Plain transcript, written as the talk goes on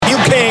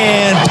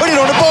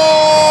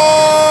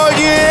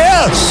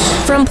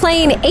From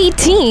playing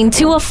 18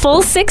 to a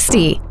full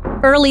 60.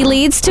 Early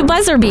leads to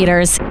buzzer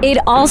beaters. It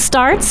all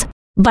starts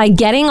by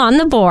getting on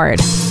the board.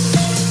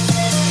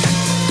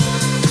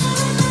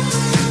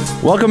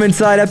 Welcome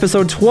inside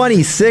episode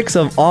 26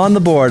 of On the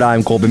Board.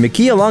 I'm Colby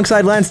McKee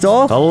alongside Lance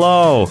Dahl.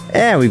 Hello.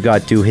 And we've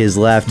got to his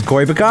left,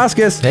 Corey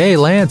Pekoskis. Hey,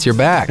 Lance, you're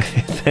back.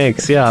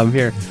 Thanks. Yeah, I'm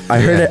here. I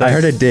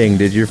heard a ding.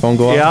 Did your phone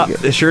go off?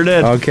 Yeah, it sure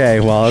did.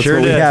 Okay, well, that's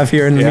what we have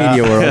here in the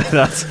media world.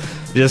 That's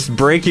just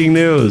breaking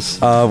news.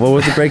 What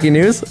was the breaking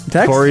news?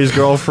 Text? Corey's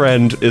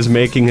girlfriend is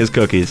making his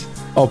cookies.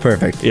 Oh,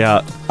 perfect.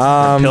 Yeah.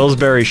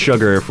 Pillsbury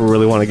sugar, if we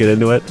really want to get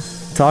into it.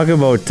 Talk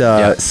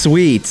about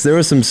sweets. There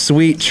were some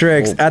sweet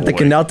tricks at the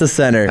Canalta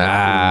Center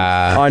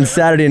on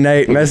Saturday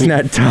night,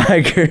 Mesnat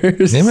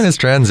Tigers. Him and his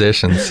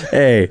transitions.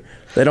 Hey,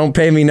 they don't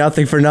pay me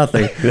nothing for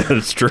nothing.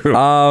 That's true.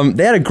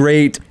 They had a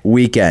great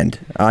weekend.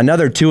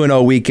 Another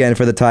 2-0 weekend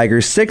for the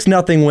Tigers.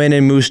 6-0 win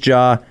in Moose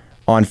Jaw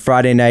on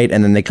Friday night,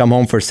 and then they come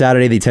home for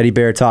Saturday, the Teddy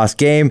Bear Toss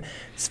game.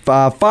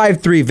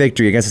 5-3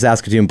 victory against the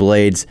Saskatoon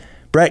Blades.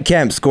 Brett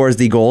Kemp scores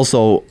the goal,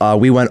 so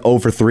we went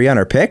 0-3 on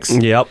our picks.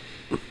 Yep.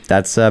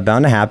 That's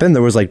bound to happen.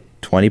 There was like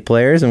 20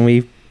 players, and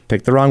we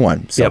picked the wrong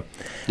one. So,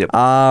 Yep.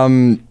 I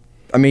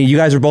mean, you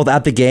guys were both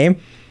at the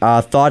game.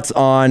 Thoughts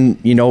on,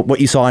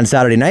 what you saw on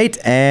Saturday night,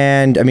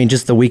 and, I mean,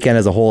 just the weekend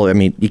as a whole. I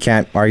mean, you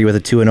can't argue with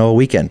a 2-0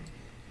 weekend.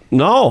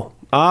 No.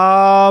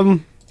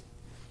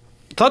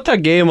 Thought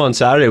that game on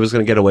Saturday was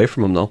going to get away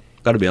from him, though.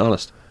 Got to be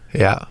honest.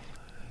 Yeah.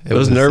 It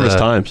was nervous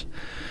times.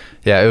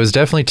 Yeah, it was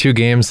definitely two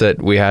games that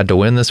we had to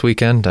win this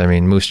weekend. I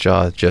mean, Moose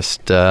Jaw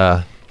just...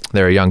 they're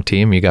a young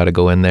team. You got to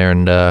go in there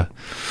and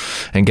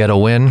get a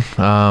win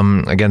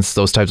against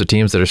those types of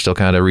teams that are still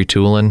kind of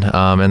retooling.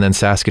 And then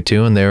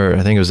Saskatoon,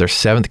 I think it was their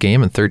 7th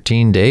game in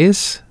 13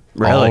 days.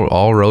 Really?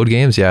 All road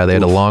games. Yeah, they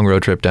had a long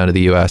road trip down to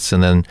the U.S.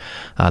 and then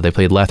they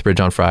played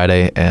Lethbridge on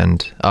Friday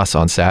and us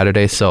on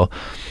Saturday. So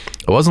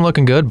it wasn't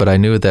looking good, but I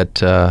knew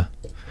that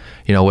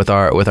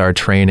with our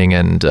training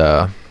and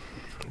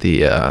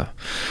the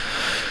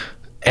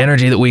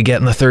energy that we get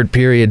in the third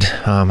period,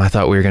 I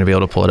thought we were going to be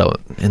able to pull it out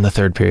in the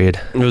third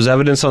period. There was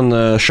evidence on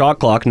the shot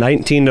clock.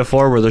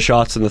 19-4 were the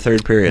shots in the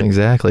third period.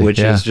 Exactly. Which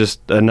is just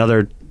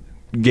another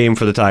game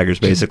for the Tigers,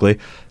 basically.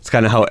 It's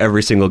kind of how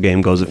every single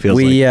game goes, it feels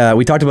like.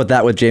 We talked about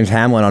that with James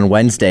Hamlin on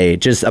Wednesday,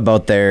 just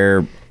about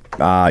their,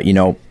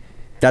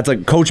 that's a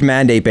coach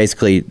mandate,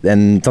 basically,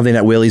 and something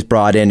that Willie's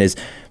brought in is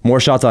more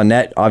shots on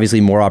net,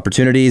 obviously more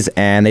opportunities,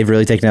 and they've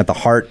really taken it at the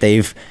heart.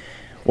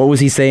 What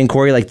was he saying,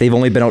 Corey? Like, they've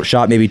only been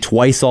outshot maybe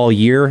twice all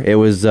year. It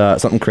was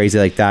something crazy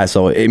like that.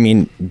 So, I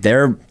mean,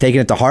 they're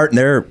taking it to heart, and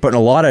they're putting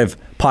a lot of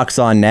pucks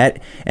on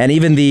net. And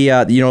even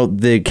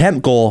the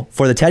Kemp goal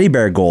for the Teddy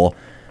Bear goal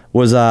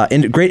was a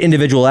great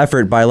individual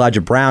effort by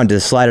Elijah Brown to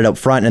slide it up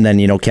front, and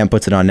then, Kemp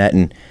puts it on net,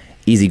 and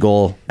easy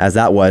goal as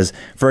that was.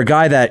 For a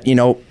guy that,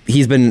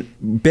 he's been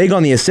big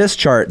on the assist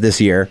chart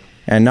this year,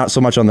 and not so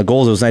much on the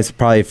goals, it was nice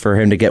probably for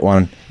him to get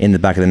one in the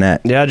back of the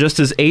net. Yeah, just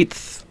his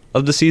 8th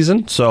of the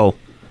season, so...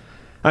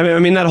 I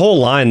mean that whole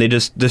line, they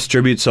just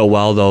distribute so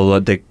well, though.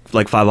 They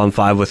like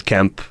 5-on-5 with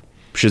Kemp,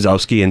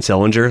 Shazowski, and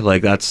Sillinger.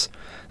 Like that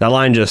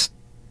line just,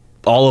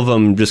 all of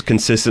them just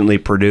consistently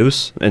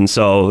produce, and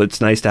so it's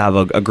nice to have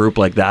a group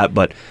like that.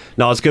 But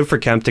no, it's good for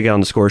Kemp to get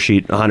on the score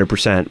sheet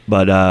 100%.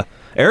 But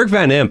Eric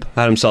Van Imp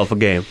had himself a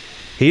game.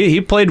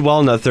 He played well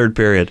in that third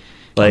period.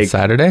 Like on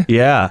Saturday?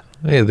 Yeah.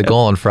 He had the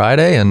goal on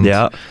Friday, and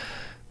yeah.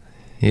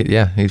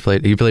 He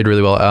played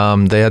really well.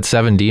 They had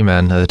 7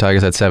 D-men. The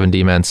Tigers had 7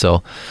 D-men,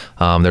 so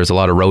there's a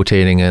lot of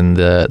rotating in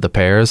the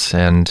pairs,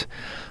 and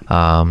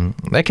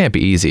that can't be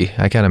easy.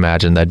 I can't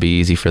imagine that'd be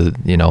easy for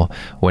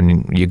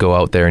when you go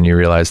out there and you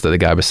realize that the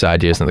guy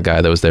beside you isn't the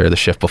guy that was there the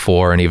shift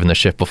before, and even the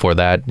shift before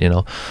that.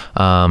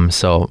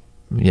 So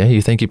yeah,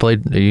 you think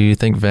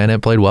Van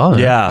Imp played well?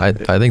 Yeah,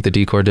 I think the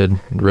D-corps did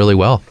really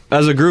well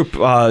as a group.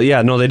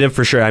 They did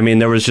for sure. I mean,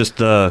 there was just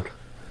the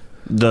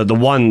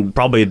one,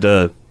 probably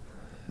the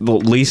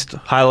least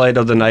highlight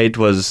of the night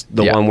was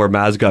the one where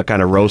Maz got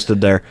kind of roasted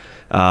there,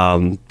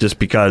 just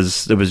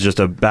because it was just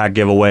a bad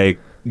giveaway.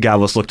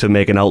 Gavlis looked to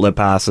make an outlet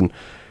pass and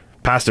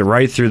passed it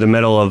right through the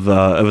middle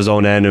of his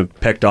own end and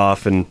picked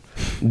off, and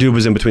dude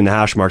was in between the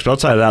hash marks. But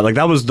outside of that,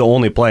 that was the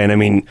only play. And I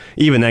mean,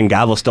 even then,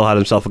 Gavlis still had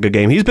himself a good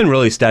game. He's been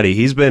really steady.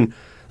 He's been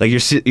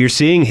you're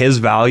seeing his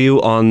value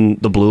on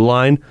the blue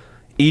line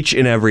each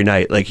and every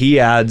night. Like, he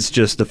adds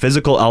just the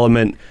physical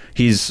element.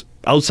 He's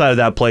outside of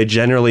that play,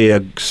 generally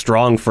a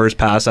strong first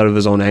pass out of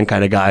his own end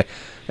kind of guy.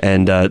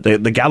 And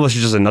the Gavlis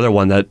is just another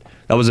one that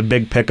was a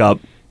big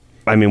pickup.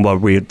 I mean,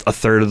 we're a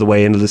third of the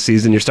way into the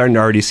season. You're starting to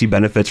already see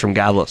benefits from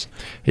Gavlis.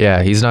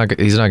 Yeah, he's not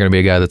going to be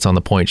a guy that's on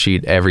the point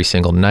sheet every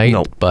single night,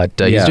 but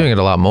he's doing it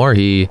a lot more.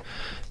 He's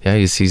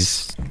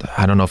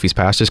I don't know if he's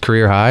past his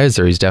career highs,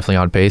 or he's definitely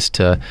on pace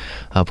to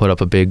put up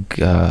a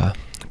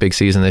big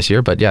season this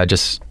year. But yeah,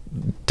 just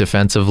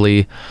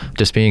defensively,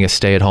 just being a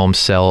stay-at-home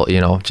cell,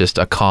 just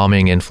a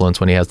calming influence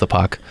when he has the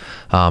puck.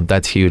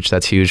 That's huge.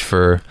 That's huge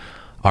for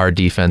our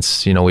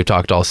defense. We've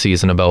talked all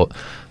season about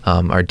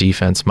our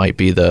defense might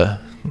be the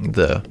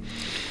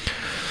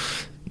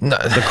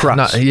the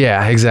crux.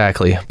 Yeah,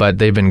 exactly. But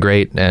they've been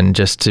great, and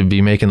just to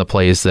be making the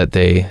plays that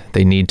they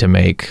need to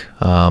make,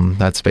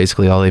 that's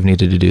basically all they've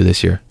needed to do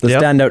this year. The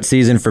standout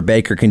season for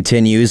Baker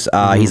continues.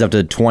 He's up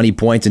to 20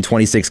 points in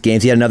 26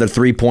 games. He had another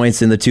 3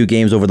 points in the 2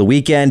 games over the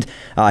weekend.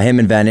 Him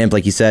and Van Imp,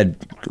 like you said,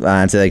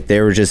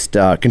 they were just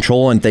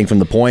controlling things from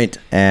the point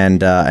and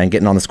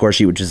getting on the score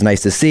sheet, which is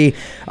nice to see.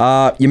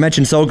 You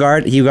mentioned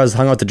Sogard. He was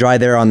hung out to dry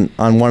there on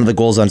one of the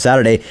goals on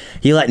Saturday.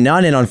 He let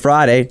none in on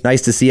Friday.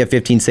 Nice to see a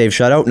 15-save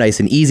shutout. Nice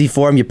and easy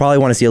for him. You probably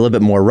want to see a little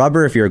bit more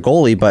rubber if you're a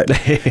goalie, but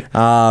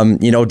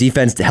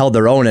defense held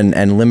their own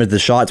and limited the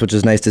shots, which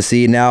is nice to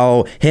see.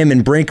 Now him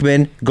and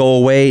Brinkman go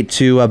away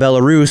to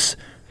Belarus.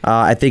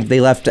 I think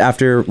they left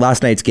after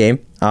last night's game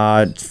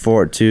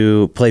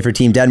to play for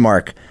Team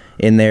Denmark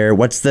in their,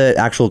 what's the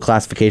actual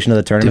classification of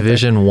the tournament?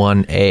 Division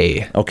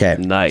 1A. Okay.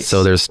 Nice.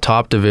 So there's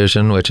top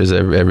division, which is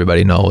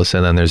everybody knows,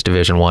 and then there's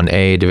Division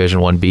 1A, Division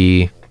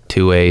 1B,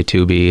 2A,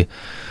 2B.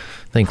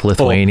 I think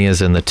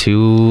Lithuania's in the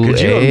 2A.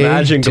 Could you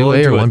imagine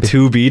going to a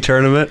 2B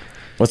tournament?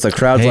 What's the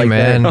crowd's like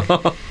man, there?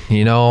 That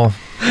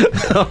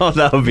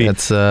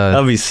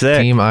would be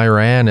sick. Team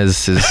Iran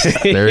is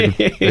their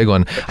big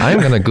one. I'm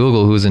gonna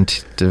Google who's in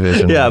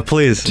Division. Yeah,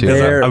 please.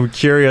 2. I'm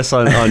curious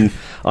on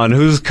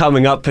who's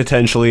coming up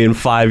potentially in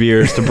 5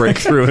 years to break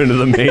through into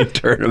the main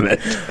tournament.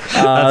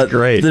 That's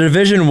great. The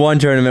Division 1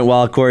 tournament,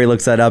 while Corey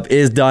looks that up,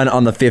 is done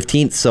on the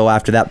 15th. So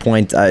after that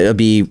point, it'll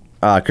be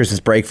Christmas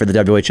break for the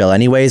WHL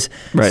anyways.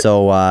 Right.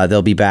 So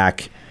they'll be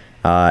back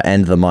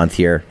end of the month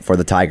here for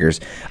the Tigers.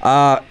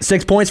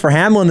 6 points for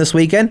Hamlin this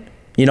weekend.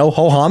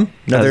 Ho-hum.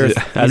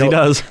 As he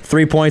does.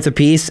 3 points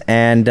apiece.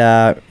 And,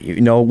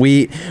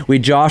 we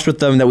joshed with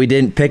them that we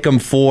didn't pick him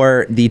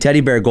for the Teddy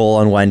Bear goal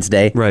on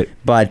Wednesday. Right.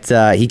 But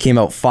he came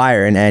out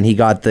firing, and he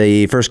got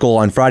the first goal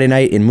on Friday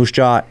night in Moose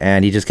Jaw,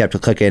 and he just kept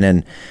clicking.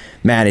 And,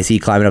 man, is he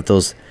climbing up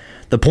the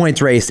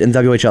points race in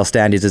WHL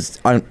standings is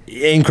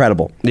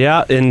incredible.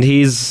 Yeah, and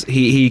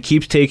he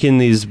keeps taking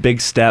these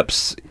big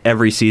steps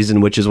every season,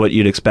 which is what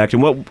you'd expect,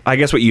 and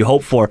what you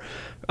hope for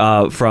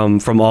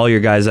from all your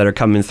guys that are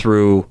coming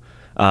through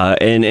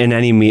in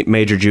any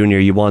major junior.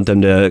 You want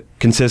them to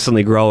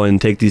consistently grow and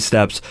take these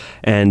steps.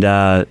 And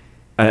I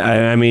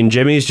mean,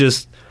 Jimmy's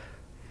just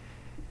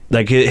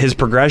like his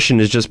progression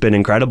has just been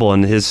incredible,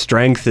 and his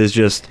strength is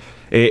just.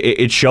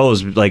 It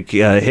shows,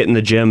 hitting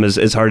the gym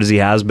as hard as he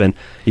has been.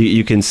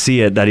 You can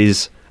see it that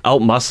he's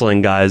out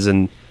muscling guys,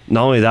 and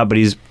not only that, but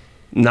he's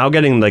now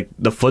getting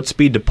the foot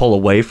speed to pull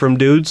away from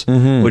dudes,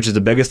 which is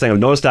the biggest thing. I've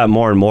noticed that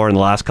more and more in the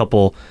last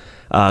couple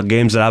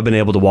games that I've been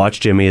able to watch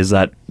Jimmy, is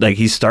that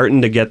he's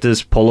starting to get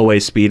this pull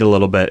away speed a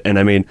little bit. And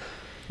I mean,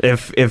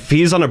 if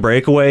he's on a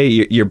breakaway,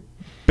 you're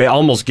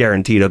almost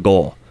guaranteed a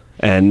goal.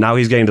 And now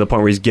he's getting to the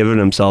point where he's giving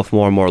himself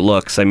more and more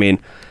looks. I mean,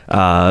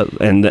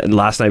 and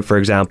last night, for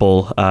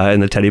example, in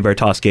the Teddy Bear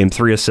toss game,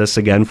 3 assists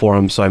again for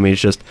him. So, I mean,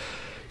 it's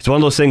one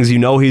of those things,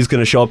 he's going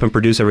to show up and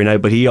produce every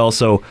night, but he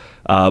also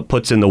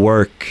puts in the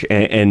work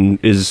and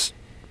is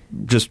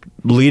just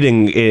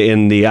leading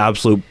in the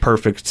absolute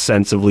perfect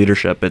sense of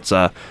leadership.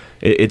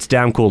 It's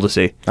damn cool to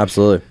see.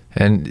 Absolutely.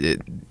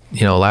 And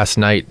last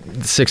night,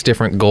 6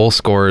 different goal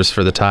scorers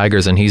for the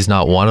Tigers, and he's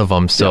not one of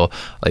them. So,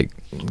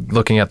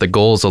 looking at the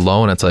goals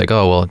alone, it's oh,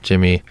 well,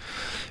 Jimmy,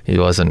 he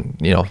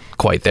wasn't,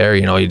 quite there.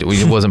 He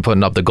wasn't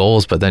putting up the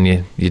goals, but then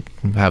you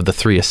have the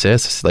 3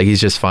 assists. He's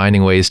just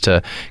finding ways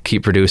to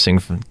keep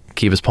producing,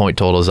 keep his point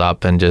totals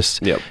up, and it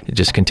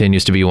just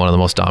continues to be one of the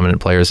most dominant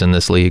players in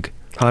this league.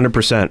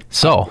 100%.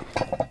 So,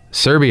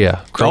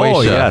 Serbia,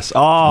 Croatia,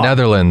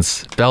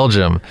 Netherlands,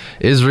 Belgium,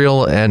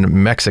 Israel, and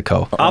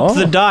Mexico. Up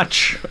the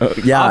Dutch.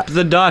 Up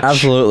the Dutch.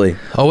 Absolutely.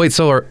 Oh, wait,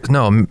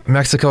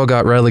 Mexico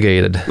got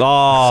relegated.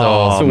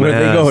 So where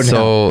they go now?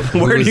 So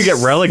where do you get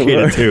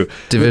relegated to?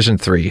 Division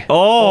 3.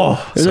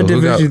 Oh. There's a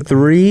Division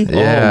 3?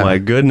 Yeah. Oh, my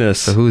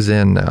goodness. So who's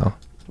in now?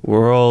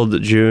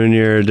 World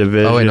Junior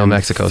Division. Oh wait, no,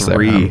 Mexico's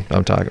 3. there.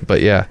 I'm talking,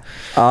 but yeah.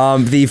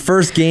 The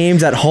first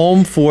games at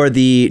home for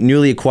the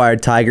newly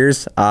acquired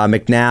Tigers.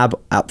 McNabb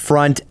up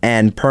front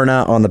and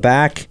Perna on the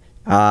back.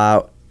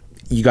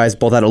 You guys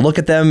both had a look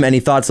at them. Any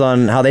thoughts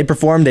on how they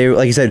performed? They,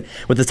 like you said,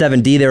 with the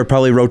 7D, they were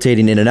probably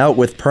rotating in and out.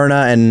 With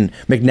Perna and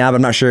McNabb,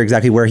 I'm not sure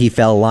exactly where he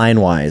fell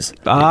line-wise.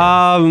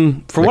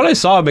 From what I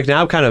saw,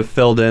 McNabb kind of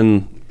filled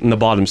in the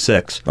bottom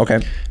 6. Okay.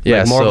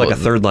 Yeah, more like a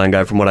third line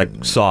guy from what I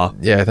saw.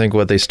 Yeah, I think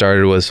what they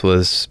started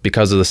was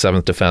because of the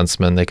 7th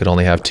defenseman, they could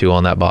only have 2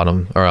 on that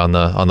bottom, or on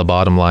the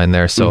bottom line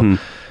there. So it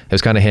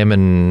was kind of him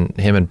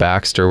and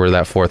Baxter were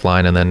that 4th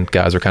line, and then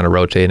guys were kind of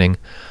rotating.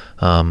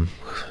 Who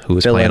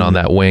was playing on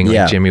that wing?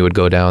 Yeah. Jimmy would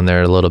go down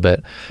there a little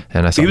bit,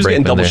 and I saw he was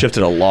getting Brakeman double there.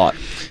 shifted a lot.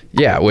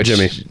 Yeah, which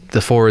Jimmy.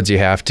 The forwards you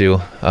have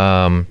to.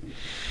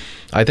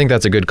 I think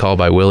that's a good call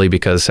by Willie,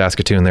 because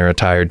Saskatoon, they're a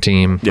tired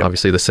team. Yep.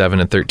 Obviously, the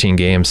 7 and 13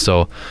 games.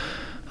 So,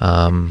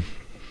 McNabb,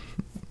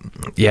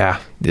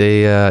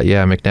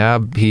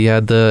 he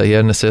had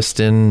an assist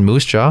in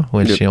Moose Jaw,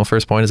 which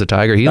first point as a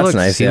Tiger. He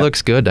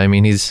looks good. I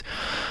mean, he's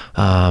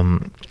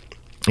not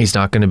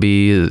going to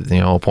be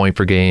a point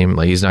per game.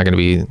 He's not going to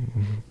be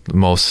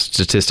most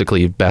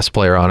statistically best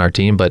player on our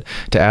team, but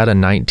to add a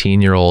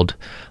 19-year-old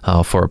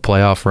for a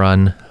playoff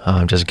run,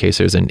 just in case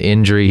there's an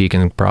injury, he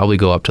can probably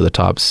go up to the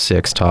top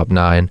 6, top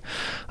 9.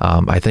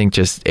 I think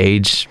just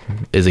age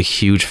is a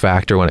huge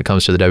factor when it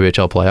comes to the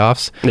WHL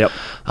playoffs. Yep.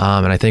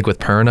 And I think with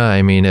Perna,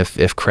 I mean,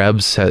 if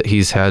Krebs,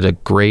 he's had a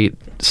great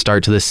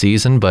start to this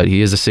season, but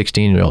he is a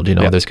 16-year-old.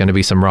 There's going to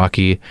be some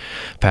rocky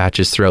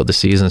patches throughout the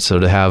season. So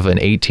to have an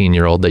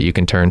 18-year-old that you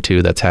can turn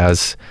to that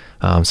has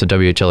some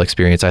WHL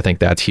experience, I think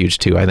that's huge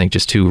too. I think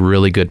just 2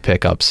 really good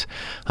pickups,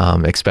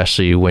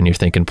 especially when you're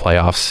thinking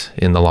playoffs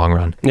in the long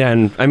run. Yeah,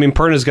 and I mean,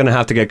 Perna's going to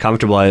have to get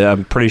comfortable.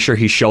 I'm pretty sure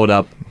he showed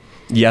up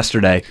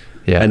yesterday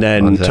and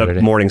then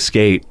took morning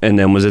skate and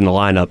then was in the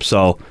lineup.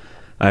 So,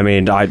 I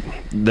mean,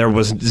 there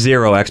was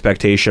zero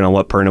expectation on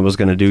what Perna was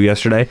going to do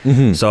yesterday.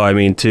 Mm-hmm. So, I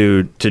mean,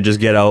 to just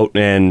get out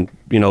and,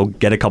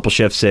 get a couple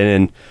shifts in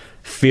and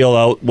feel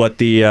out what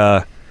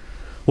the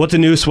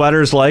new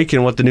sweater's like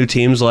and what the new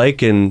team's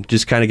like and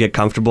just kind of get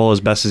comfortable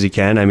as best as he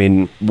can. I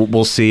mean,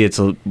 we'll see. It's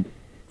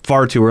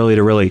far too early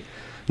to really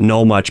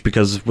know much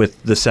because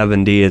with the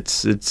 7D,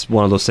 it's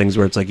one of those things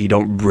where it's like you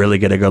don't really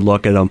get a good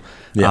look at him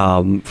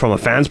from a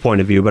fan's point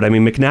of view. But, I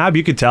mean, McNabb,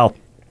 you could tell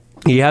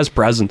he has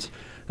presence.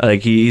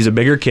 Like he's a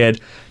bigger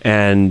kid,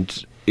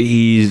 and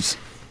he's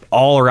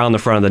all around the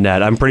front of the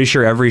net. I'm pretty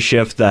sure every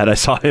shift that I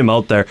saw him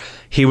out there,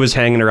 he was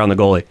hanging around the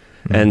goalie.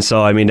 Mm-hmm. And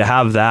so, I mean, to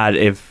have that,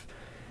 if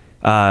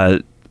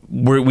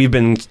we've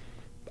been,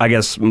 I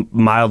guess,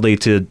 mildly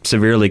to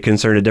severely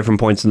concerned at different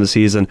points in the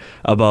season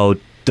about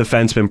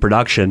defenseman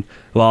production.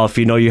 Well, if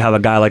you have a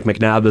guy like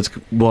McNabb that's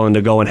willing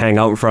to go and hang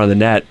out in front of the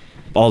net,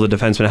 all the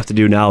defensemen have to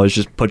do now is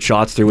just put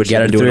shots through, which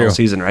they've been doing all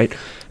season, right?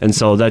 And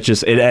so that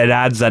just it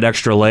adds that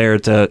extra layer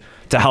to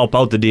help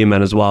out the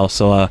D-men as well.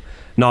 So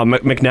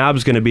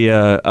McNabb's going to be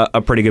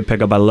a pretty good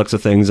pickup by the looks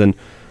of things, and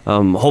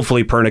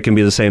hopefully Perna can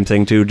be the same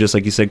thing too. Just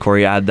like you said,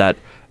 Corey, add that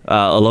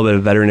a little bit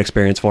of veteran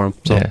experience for him.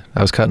 So. Yeah,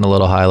 I was cutting a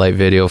little highlight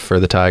video for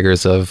the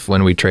Tigers of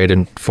when we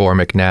traded for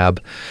McNabb,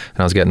 and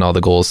I was getting all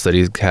the goals that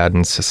he had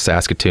in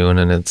Saskatoon,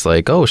 and it's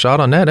like, oh, shot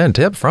on net and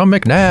tip from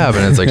McNabb,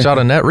 and it's like shot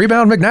on net,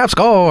 rebound, McNabb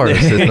scores.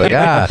 It's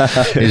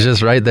like, he's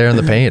just right there in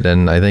the paint,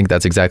 and I think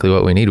that's exactly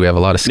what we need. We have a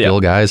lot of skill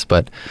guys,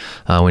 but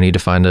we need to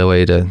find a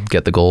way to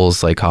get the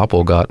goals like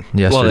Hopple got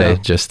yesterday,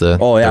 just the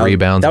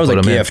rebounds. That was a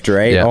gift,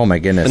 right? Yeah. Oh my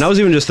goodness. And I was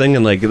even just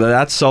thinking, like,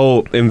 that's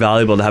so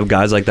invaluable to have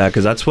guys like that,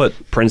 because that's what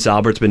Prince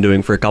Albert's been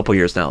doing for a couple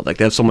years now. Like,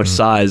 they have so much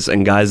size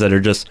and guys that are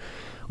just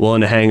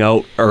willing to hang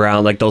out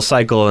around. Like, they'll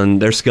cycle, and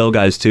they're skill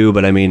guys too,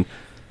 but I mean,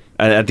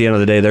 at the end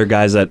of the day, they're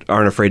guys that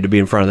aren't afraid to be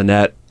in front of the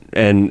net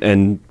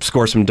and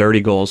score some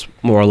dirty goals,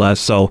 more or less.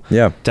 So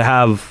to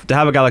have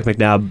a guy like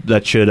McNabb,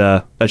 that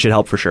should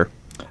help for sure.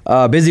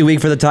 Busy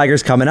week for the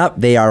Tigers coming up.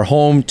 They are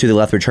home to the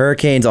Lethbridge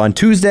Hurricanes on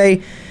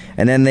Tuesday,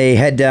 and then they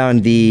head down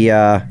the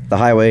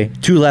highway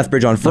to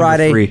Lethbridge on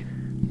Friday.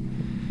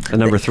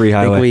 Number 3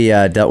 highway. I think we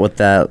dealt with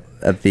that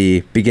at the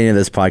beginning of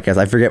this podcast.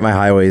 I forget my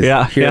highways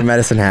here in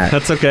Medicine Hat.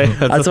 That's okay.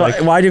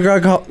 Why'd you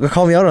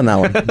call me out on that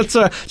one? That's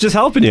just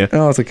helping you.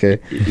 Oh, it's okay.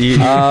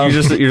 You're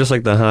just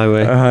like the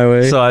highway.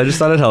 Highway. So I just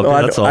thought it'd help you.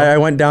 That's all. I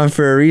went down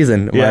for a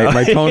reason. Yeah.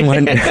 My tone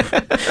went.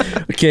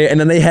 Okay, and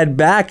then they head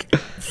back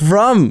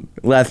from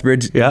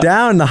Lethbridge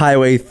down the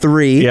Highway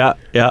 3.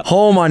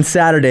 Home on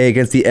Saturday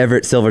against the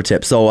Everett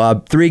Silvertip.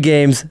 So 3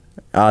 games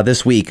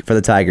this week for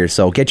the Tigers.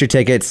 So get your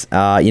tickets.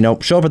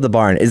 Show up at the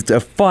barn. It's a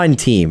fun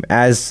team.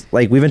 As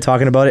like we've been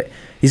talking about it,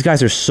 these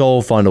guys are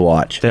so fun to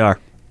watch. They are,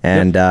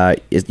 and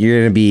you're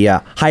going to be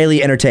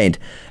highly entertained.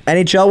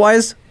 NHL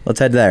wise, let's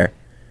head there.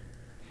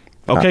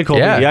 Okay, Colby.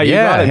 Yeah, you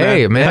got it, man.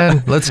 Hey,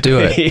 man, let's do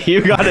it.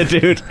 You got it,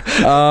 dude.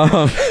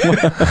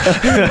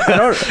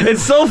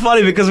 It's so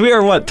funny because we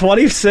are,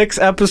 26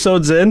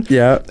 episodes in?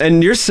 Yeah.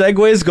 And your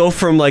segues go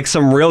from, like,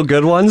 some real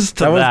good ones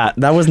to that.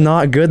 That was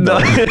not good, though.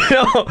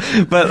 No,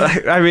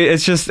 but, I mean,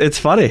 it's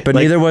funny. But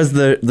neither was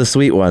the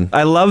sweet one.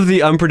 I love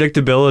the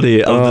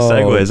unpredictability of the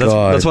segues.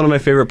 That's one of my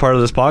favorite part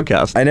of this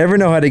podcast. I never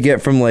know how to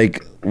get from,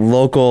 like,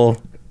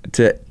 local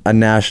to a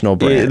national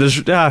brand.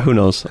 Who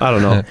knows? I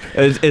don't know.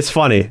 It's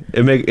funny.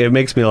 It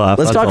makes me laugh.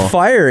 Let's talk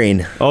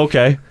firing.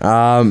 Okay.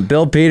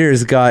 Bill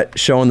Peters got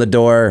shown the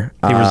door.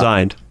 He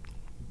resigned.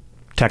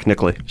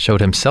 Technically. Showed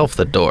himself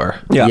the door.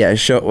 Yeah.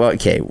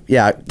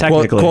 Yeah.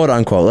 Technically. Quote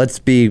unquote. Let's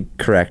be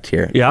correct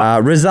here. Yeah.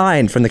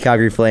 Resigned from the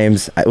Calgary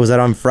Flames. Was that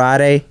on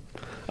Friday?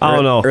 I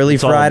don't know. Early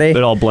Friday.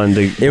 It all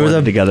blended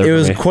together. It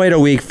was quite a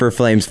week for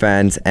Flames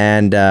fans,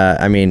 and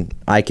I mean,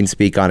 I can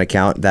speak on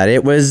account that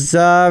it was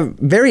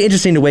very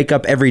interesting to wake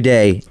up every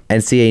day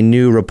and see a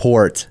new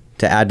report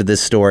to add to this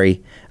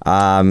story.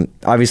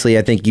 Obviously,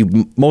 I think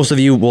most of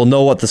you will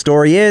know what the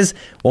story is.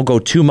 Won't go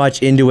too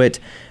much into it,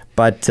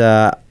 but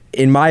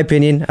in my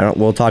opinion,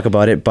 we'll talk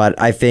about it.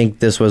 But I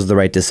think this was the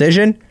right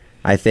decision.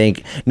 I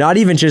think not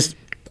even just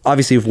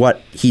obviously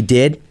what he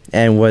did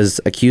and was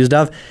accused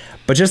of,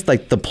 but just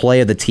like the play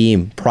of the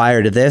team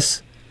prior to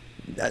this,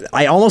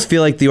 I almost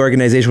feel like the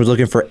organization was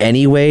looking for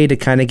any way to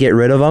kind of get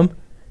rid of him.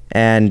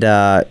 And,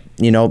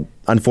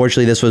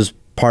 unfortunately, this was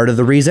part of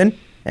the reason.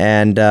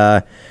 And,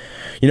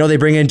 they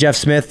bring in Jeff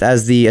Smith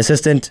as the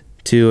assistant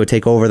to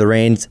take over the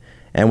reins,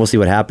 and we'll see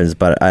what happens.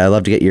 But I'd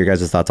love to get your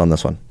guys' thoughts on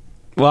this one.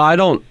 Well, I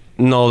don't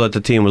know that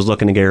the team was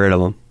looking to get rid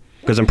of him,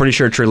 because I'm pretty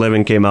sure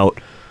Treliving came out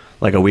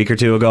like a week or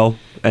two ago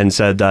and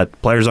said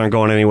that players aren't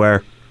going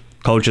anywhere,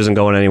 coach isn't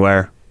going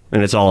anywhere,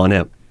 and it's all on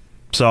him.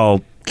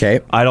 So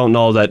I don't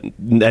know that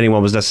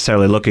anyone was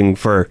necessarily looking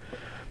for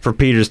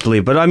Peters to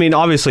leave. But, I mean,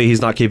 obviously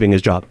he's not keeping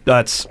his job.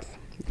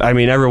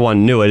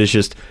 Everyone knew it. It's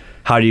just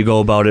how do you go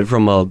about it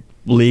from a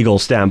legal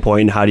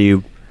standpoint, and how do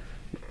you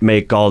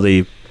make all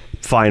the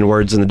fine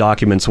words in the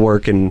documents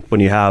work, and when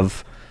you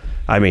have,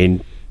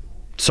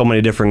 so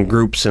many different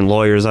groups and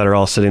lawyers that are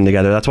all sitting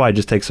together. That's why it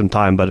just takes some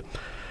time. But,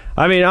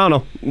 I don't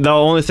know. The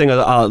only thing that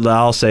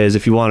I'll say is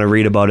if you want to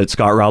read about it,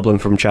 Scott Roblin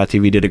from Chat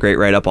TV did a great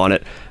write-up on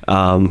it.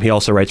 He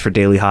also writes for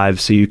Daily Hive,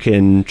 so you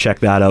can check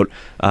that out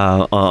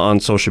on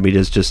social media.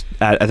 It's just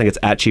I think it's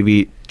at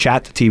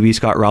Chat TV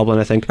Scott Roblin,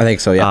 I think. I think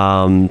so,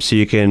 yeah. So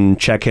you can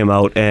check him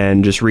out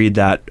and just read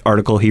that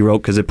article he wrote,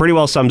 because it pretty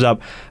well sums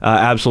up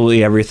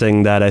absolutely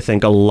everything that I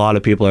think a lot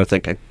of people are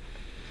thinking.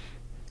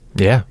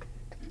 Yeah.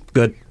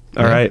 Good.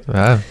 All right.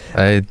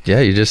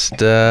 You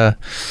just I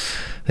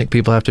think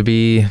people have to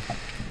be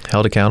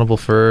held accountable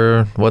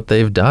for what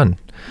they've done.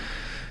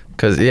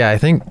 Because, I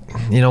think,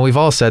 we've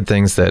all said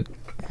things that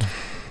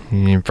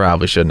you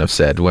probably shouldn't have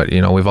said.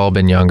 We've all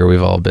been younger,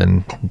 we've all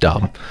been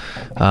dumb.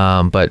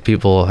 But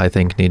people, I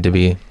think, need to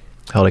be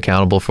held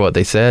accountable for what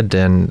they said.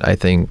 And I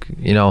think,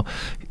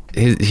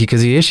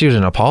 because he issued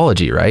an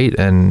apology, right?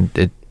 And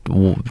it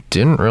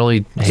didn't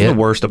really hit the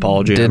worst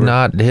apology did ever.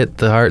 Not hit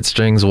the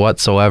heartstrings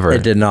whatsoever.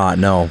 It did not,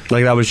 no.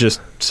 Like, that was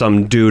just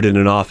some dude in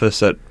an office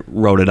that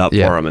wrote it up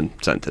for him and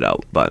sent it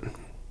out. But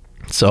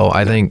so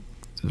I think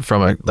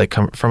from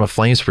a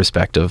Flames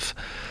perspective,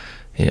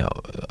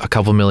 a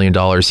couple $1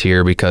 million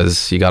here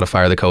because you got to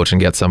fire the coach and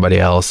get somebody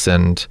else,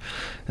 and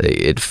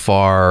it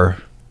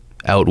far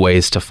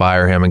outweighs to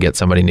fire him and get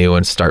somebody new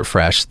and start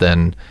fresh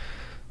than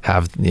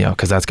have,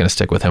 because that's going to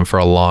stick with him for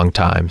a long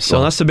time.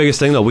 So that's the biggest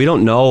thing, though. We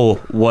don't know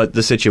what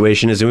the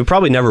situation is, and we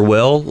probably never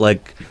will.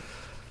 Like,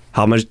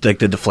 how much did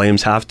the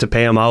Flames have to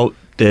pay him out?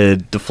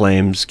 Did the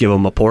Flames give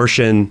him a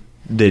portion?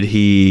 Did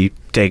he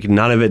take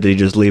none of it? Did he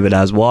just leave it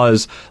as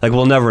was? Like,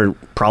 we'll never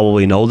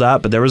probably know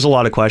that, but there was a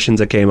lot of questions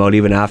that came out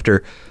even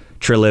after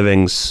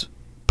Treliving's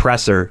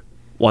presser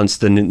once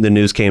the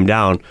news came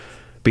down,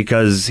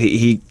 because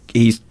he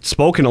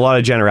spoke in a lot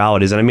of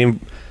generalities. And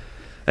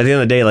at the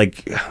end of the day,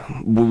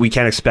 we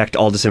can't expect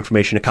all this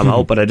information to come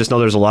out, but I just know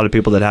there's a lot of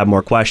people that have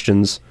more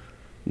questions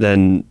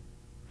than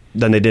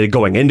they did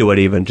going into it,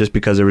 even just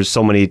because there was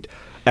so many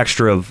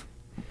extra of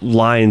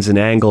lines and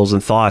angles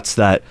and thoughts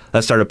that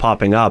started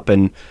popping up.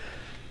 And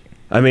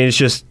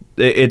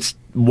it's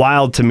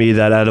wild to me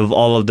that out of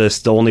all of this,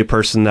 the only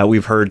person that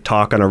we've heard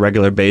talk on a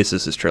regular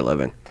basis is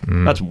Treliving.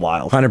 That's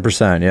wild.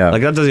 100%, yeah.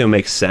 Like, that doesn't even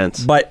make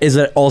sense. But is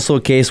it also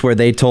a case where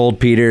they told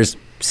Peters,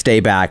 stay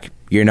back,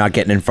 you're not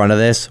getting in front of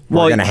this,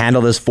 we're going to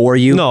handle this for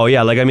you? No,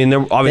 yeah, they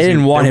didn't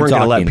want him weren't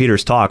going to let talking.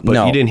 Peters talk,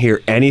 but you didn't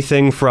hear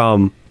anything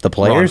from the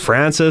players? Ron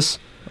Francis.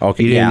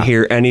 Okay, you didn't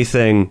hear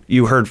anything.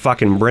 You heard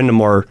fucking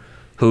Brindamore,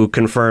 who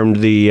confirmed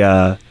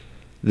the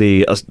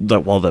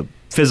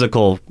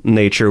physical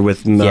nature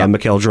with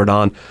Mikhail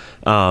Jordan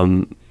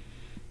on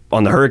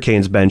the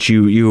Hurricanes bench.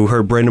 You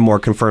heard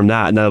Brindamore confirm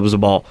that, and that was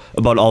about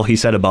all he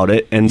said about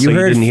it. And you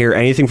didn't hear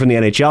anything from the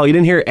NHL. You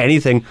didn't hear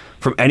anything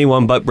from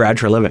anyone but Brad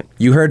Treliving.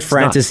 You heard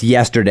Francis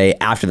yesterday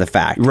after the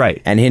fact.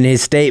 Right. And in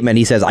his statement,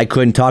 he says, I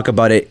couldn't talk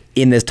about it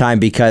in this time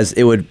because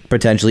it would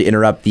potentially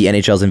interrupt the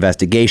NHL's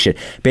investigation.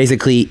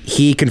 Basically,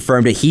 he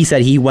confirmed it. He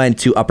said he went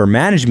to upper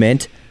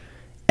management,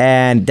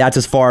 and that's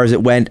as far as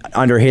it went.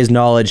 Under his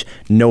knowledge,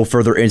 no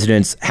further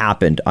incidents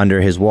happened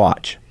under his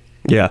watch.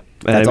 Yeah.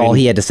 That's all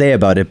he had to say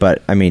about it,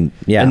 but,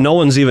 yeah. And no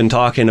one's even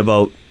talking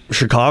about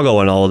Chicago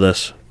and all of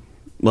this.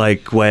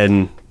 Like,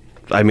 when,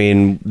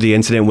 the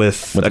incident with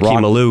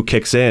Akeem Alou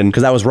kicks in.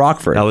 Because that was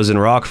Rockford. That was in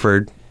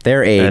Rockford.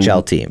 Their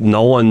AHL team.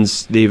 No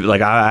one's,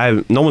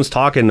 no one's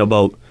talking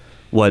about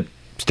what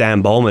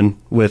Stan Bowman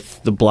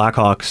with the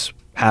Blackhawks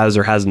has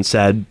or hasn't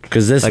said.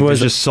 Because this was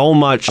there's just so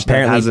much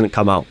that hasn't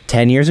come out.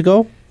 10 years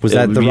ago? Was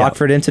that the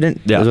Rockford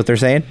incident? Yeah. Is what they're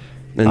saying?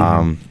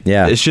 And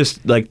it's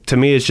just to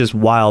me, it's just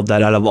wild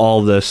that out of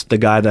all of this, the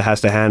guy that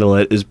has to handle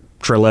it is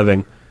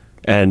Treliving,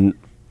 and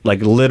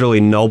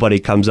literally nobody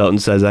comes out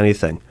and says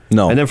anything.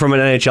 No. And then from an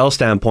NHL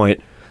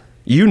standpoint,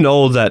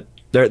 that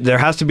there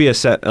has to be a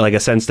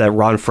sense that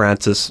Ron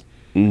Francis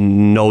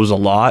knows a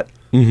lot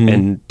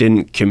and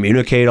didn't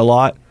communicate a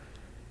lot,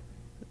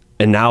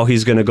 and now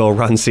he's going to go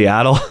run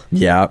Seattle.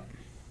 Yeah,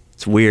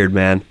 it's weird,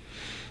 man.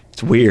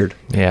 It's weird.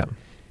 Yeah,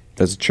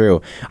 that's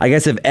true. I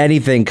guess if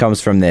anything comes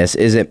from this,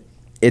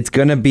 it's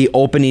going to be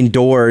opening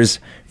doors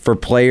for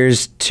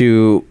players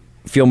to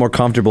feel more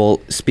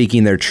comfortable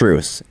speaking their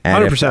truths.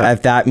 And 100%.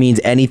 If that means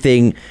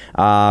anything,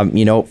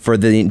 for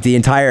the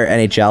entire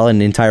NHL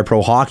and the entire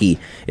pro hockey,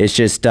 it's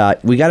just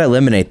we got to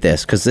eliminate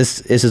this, because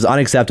this is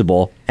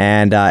unacceptable,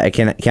 and it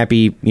can't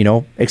be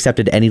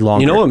accepted any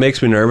longer. You know what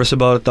makes me nervous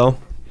about it, though,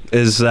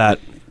 is that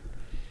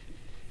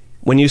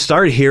when you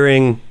start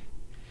hearing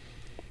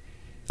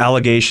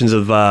allegations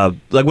of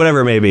like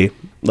whatever it may be,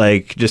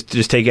 like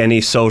just take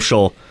any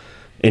social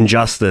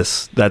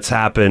injustice that's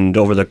happened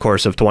over the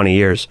course of 20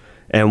 years.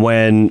 And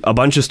when a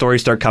bunch of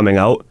stories start coming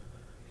out,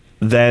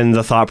 then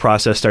the thought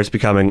process starts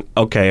becoming,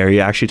 okay, are you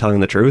actually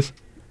telling the truth?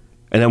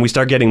 And then we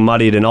start getting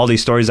muddied in all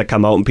these stories that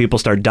come out, and people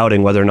start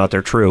doubting whether or not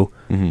they're true.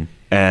 Mm-hmm.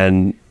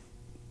 And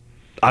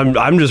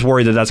I'm just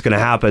worried that that's going to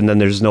happen. Then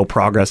there's no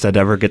progress that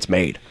ever gets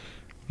made.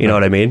 You know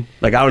what I mean?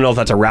 Like, I don't know if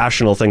that's a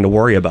rational thing to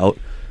worry about,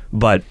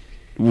 but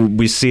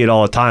we see it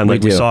all the time.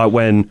 Like, we saw it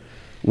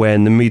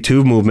when the Me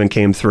Too movement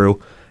came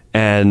through,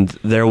 and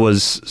there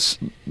was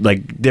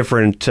like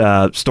different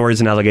stories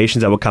and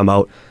allegations that would come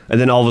out,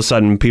 and then all of a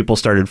sudden people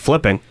started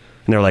flipping,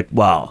 and they're like,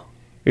 wow,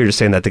 you're just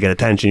saying that to get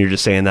attention, you're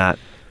just saying that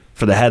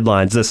for the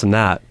headlines, this and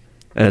that.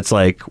 And it's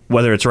like,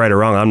 whether it's right or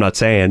wrong, I'm not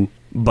saying,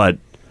 but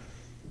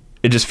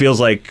it just feels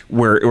like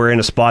we're in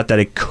a spot that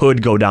it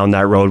could go down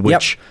that road,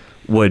 which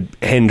would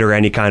hinder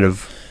any kind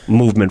of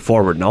movement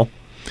forward. No?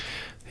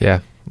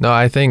 Yeah. No,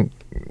 I think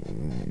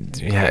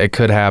it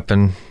could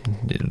happen.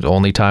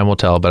 Only time will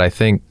tell, but I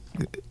think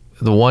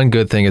the one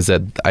good thing is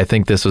that I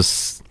think this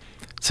was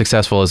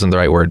successful isn't the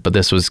right word, but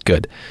this was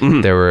good.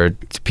 Mm-hmm. There were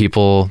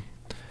people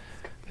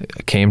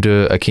came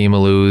to Akeem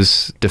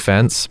Alou's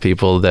defense,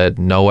 people that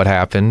know what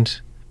happened,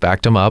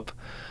 backed him up.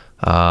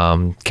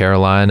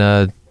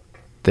 Carolina,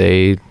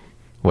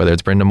 whether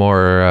it's Brenda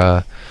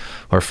Moore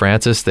or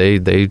Francis,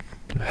 they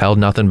held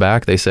nothing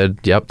back. They said,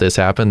 yep, this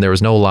happened. There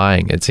was no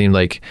lying. It seemed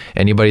like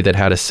anybody that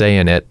had a say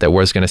in it, that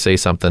was going to say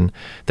something,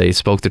 they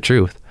spoke the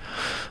truth.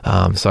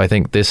 So I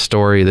think this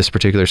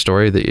particular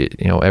story,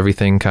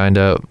 everything kind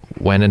of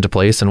went into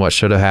place, and what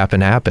should have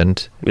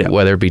happened. Yeah.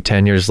 Whether it be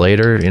 10 years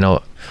later,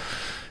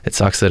 it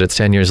sucks that it's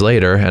 10 years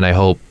later, and I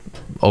hope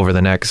over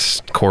the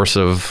next course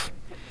of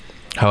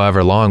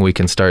however long we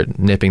can start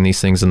nipping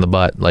these things in the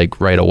butt, like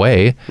right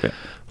away. Yeah.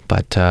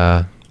 But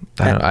I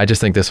don't know, I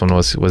just think this one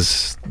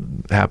was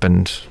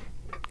happened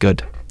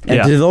good.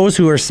 And to those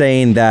who are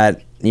saying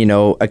that,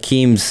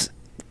 Akeem's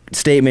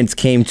statements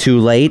came too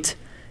late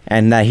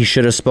and that he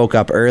should have spoke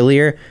up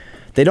earlier,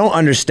 they don't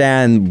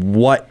understand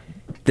what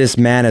this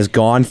man has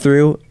gone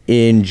through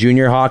in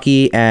junior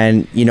hockey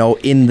and,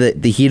 in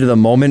the heat of the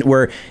moment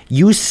where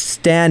you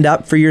stand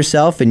up for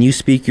yourself and you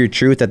speak your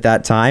truth at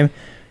that time.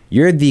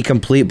 You're the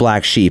complete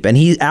black sheep. And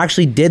he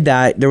actually did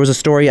that. There was a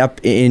story up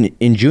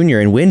in junior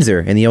in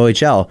Windsor in the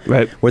OHL,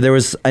 right, where there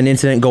was an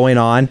incident going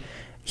on.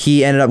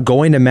 He ended up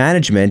going to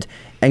management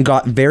and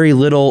got very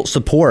little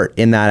support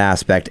in that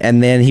aspect.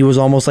 And then he was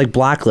almost like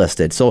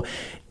blacklisted. So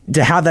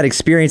to have that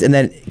experience and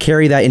then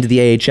carry that into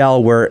the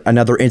AHL where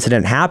another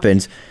incident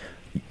happens,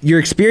 your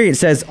experience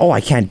says, oh,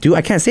 I can't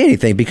say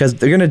anything because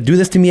they're going to do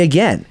this to me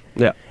again.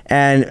 Yeah.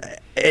 And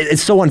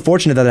it's so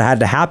unfortunate that it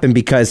had to happen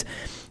because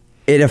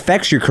it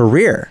affects your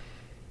career.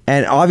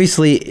 And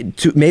obviously,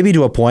 maybe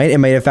to a point, it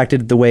may have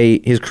affected the way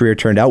his career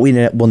turned out.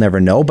 We'll never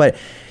know. But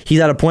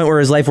he's at a point where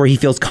his life where he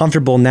feels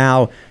comfortable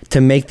now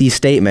to make these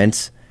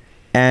statements,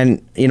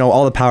 and,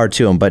 all the power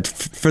to him. But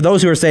for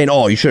those who are saying,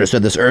 oh, you should have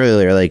said this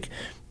earlier, like,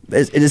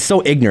 it is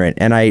so ignorant,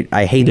 and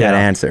I hate that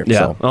answer. Yeah.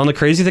 So. Well, and the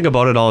crazy thing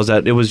about it all is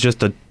that it was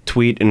just a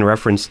tweet in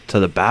reference to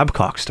the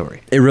Babcock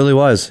story. It really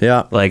was,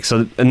 yeah. Like,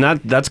 so, and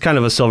that's kind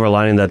of a silver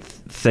lining that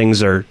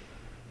things are...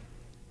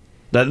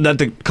 That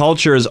the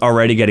culture is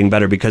already getting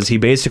better, because he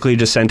basically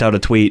just sent out a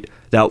tweet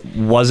that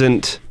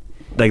wasn't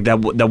like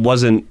that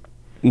wasn't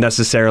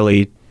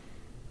necessarily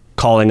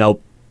calling out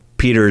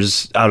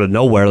Peters out of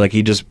nowhere. Like,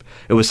 it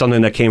was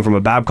something that came from a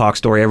Babcock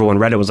story. Everyone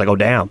read it, was like, oh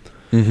damn,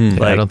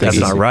 like, I don't think that's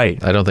not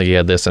right. I don't think he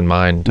had this in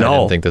mind. No, I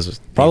didn't think this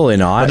was probably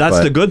not. But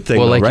that's the good thing,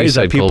 well, like right? Is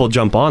said, that people Cole,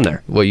 jump on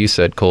there. What you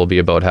said, Colby,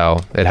 about how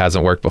it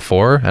hasn't worked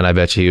before, and I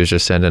bet you he was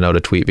just sending out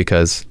a tweet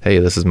because, hey,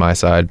 this is my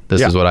side.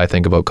 This is what I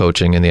think about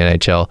coaching in the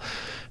NHL.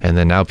 And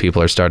then now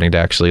people are starting to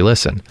actually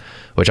listen,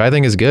 which I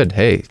think is good.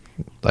 Hey,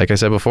 like I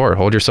said before,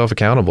 hold yourself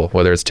accountable,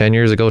 whether it's 10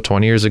 years ago,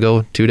 20 years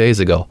ago, 2 days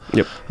ago.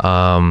 Yep.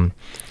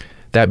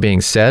 That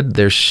being said,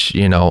 there's,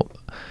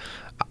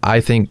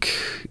 I think,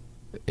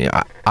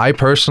 I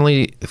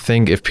personally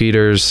think if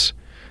Peters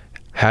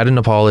had an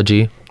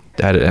apology,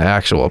 had an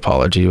actual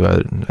apology,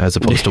 as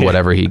opposed to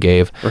whatever he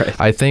gave, right,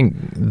 I think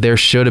there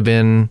should have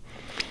been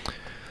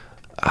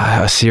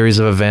a series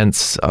of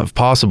events, of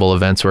possible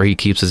events, where he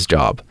keeps his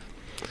job.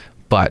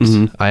 But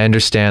I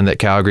understand that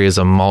Calgary is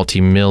a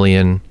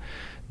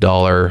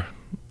multi-million-dollar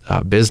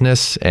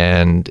business,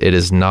 and it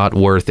is not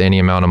worth any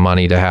amount of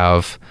money to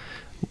have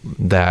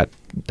that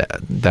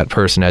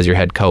person as your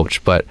head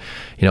coach. But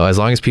as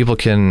long as people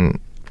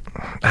can,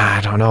 I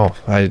don't know.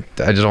 I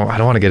don't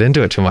want to get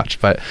into it too much.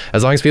 But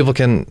as long as people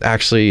can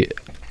actually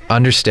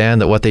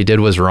understand that what they did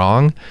was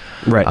wrong,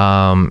 right,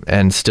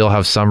 and still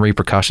have some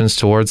repercussions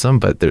towards them,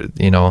 but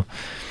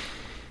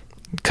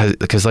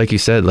because like you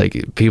said,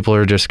 like, people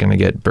are just going to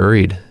get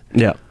buried.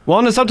 Yeah. Well,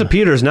 and it's up to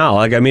Peters now.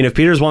 Like, I mean, if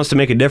Peters wants to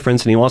make a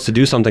difference and he wants to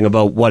do something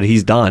about what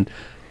he's done,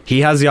 he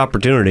has the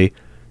opportunity.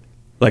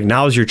 Like,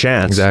 now's your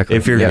chance. Exactly.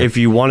 If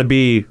you want to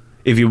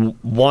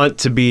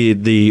be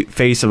the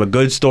face of a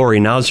good story,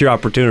 now's your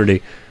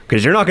opportunity,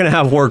 because you're not going to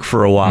have work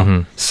for a while.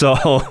 Mm-hmm.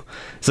 So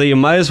So you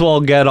might as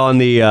well get on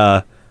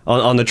the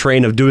on the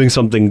train of doing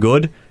something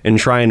good and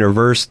try and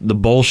reverse the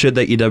bullshit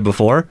that you did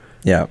before.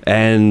 Yeah.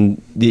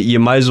 And you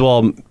might as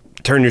well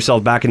turn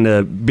yourself back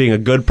into being a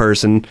good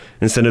person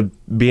instead of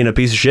being a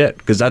piece of shit,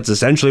 because that's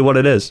essentially what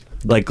it is.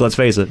 Like, let's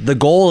face it. The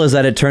goal is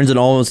that it turns it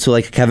almost to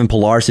like a Kevin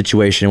Pillar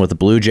situation with the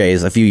Blue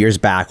Jays a few years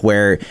back,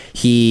 where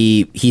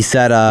he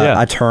said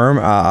a term,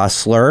 a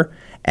slur,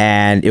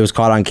 and it was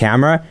caught on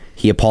camera.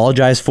 He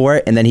apologized for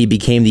it, and then he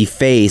became the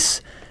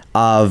face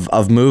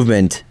of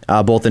movement,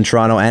 both in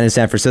Toronto and in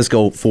San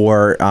Francisco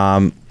for,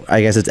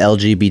 I guess it's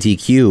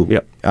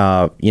LGBTQ,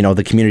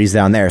 the communities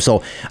down there.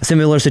 So a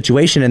similar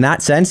situation in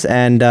that sense,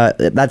 and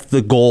that's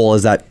the goal,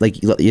 is that,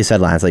 like you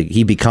said, Lance, like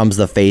he becomes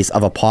the face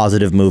of a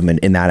positive movement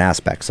in that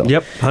aspect. So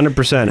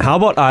 100%. How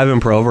about Ivan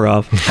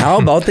Provorov? How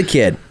about the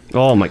kid?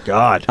 Oh my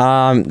God.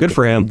 Good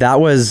for him. That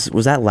was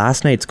that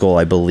last night's goal,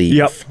 I believe.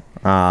 Yep.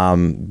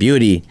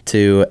 Beauty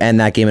to end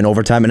that game in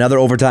overtime. Another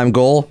overtime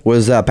goal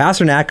was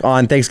Pasternak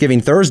on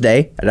Thanksgiving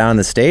Thursday down in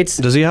the States.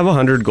 Does he have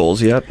 100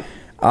 goals yet?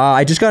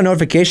 I just got a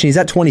notification. He's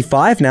at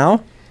 25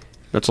 now.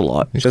 That's a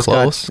lot. He's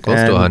close to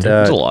 100.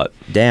 That's a lot.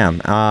 Damn.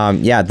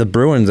 The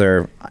Bruins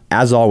are,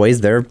 as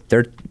always, they're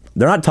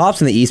not tops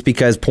in the East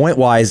because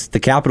point-wise, the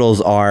Capitals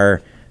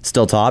are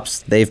still tops.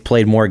 They've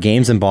played more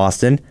games than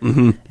Boston,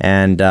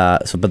 and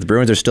but the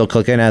Bruins are still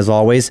clicking as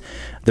always.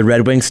 The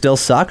Red Wings still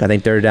suck. I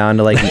think they're down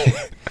to like,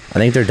 I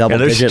think they're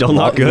double-digit still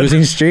not good.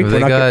 losing streak. Have they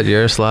got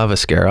Yaroslav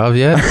Askarov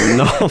yet?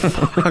 No,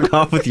 fuck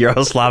off with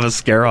Yaroslav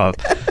Askarov.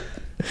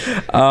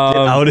 Get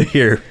out of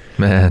here,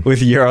 Man.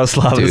 with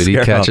Yaroslav Dude, he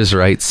Askarov. catches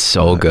right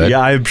so good. Yeah,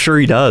 I'm sure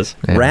he does.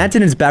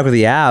 Rantanen's back with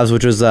the Avs,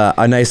 which was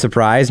a nice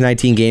surprise.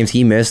 19 games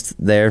he missed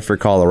there for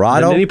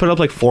Colorado. Didn't he put up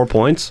like 4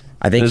 points?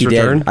 I think in he his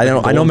return? did. I know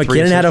Goal and 3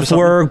 McKinnon had a assists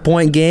or something?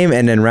 4-point game,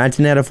 and then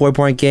Rantanen had a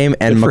 4-point game,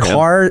 and Good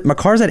for him.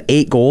 McCarr's at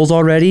 8 goals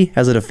already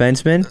as a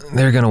defenseman.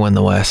 They're going to win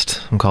the West.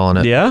 I'm calling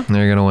it. Yeah?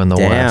 They're going to win the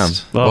Damn.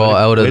 West.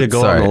 Well, way to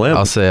go on the limb.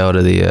 I'll say out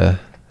of the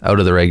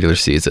regular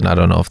season. I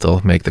don't know if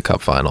they'll make the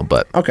cup final,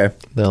 but Okay.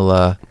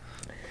 they'll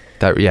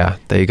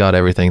they got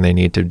everything they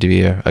need to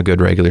be a good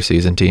regular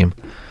season team.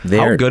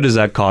 How good is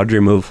that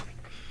Kadri move?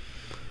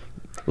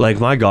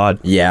 Like, my God.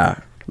 Yeah.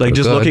 Like,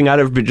 just good. looking at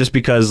it, just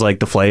because like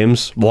the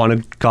Flames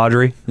wanted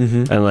Kadri,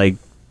 and like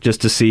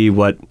just to see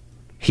what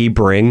he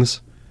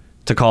brings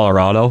to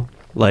Colorado,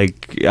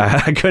 like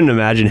I couldn't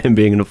imagine him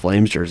being in a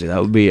Flames jersey.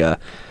 That would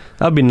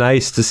be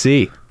nice to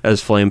see as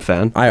Flame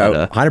fan.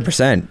 But,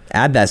 100%.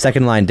 Add that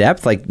second line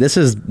depth. Like this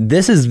is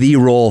the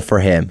role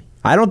for him.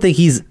 I don't think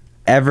he's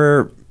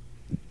ever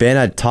been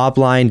a top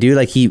line dude.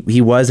 Like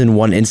he was in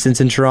one instance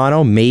in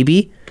Toronto,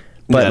 maybe.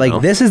 But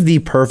this is the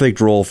perfect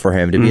role for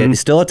him to be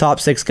still a top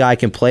 6 guy,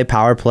 can play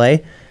power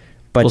play.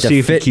 But we'll see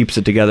if he keeps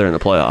it together in the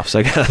playoffs,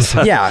 I guess.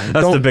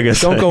 That's the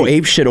biggest Don't thing. go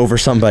ape shit over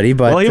somebody.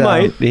 But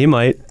Well, he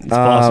might. It's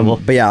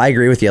possible. But yeah, I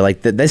agree with you.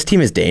 Like this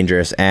team is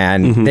dangerous,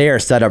 and they are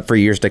set up for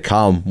years to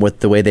come with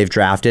the way they've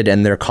drafted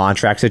and their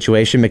contract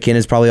situation.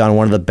 McKinnon's probably on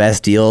one of the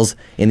best deals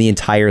in the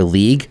entire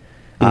league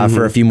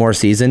for a few more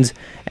seasons.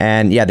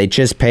 And yeah, they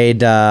just paid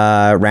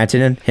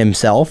Rantanen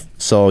himself,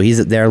 so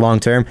he's there long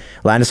term.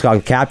 Landeskog,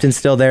 the captain's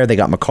still there. They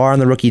got Makar on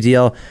the rookie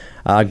deal.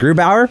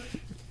 Grubauer,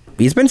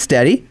 he's been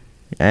steady.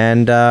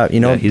 And,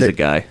 he's a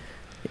guy.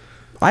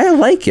 I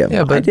like him.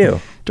 Yeah, but I do.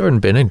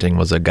 Jordan Binnington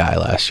was a guy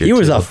last year. He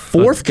was too. a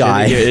 4th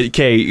guy.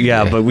 Okay,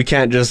 but we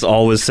can't just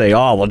always say,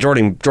 oh, well,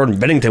 Jordan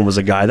Binnington was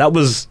a guy. That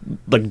was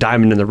like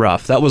diamond in the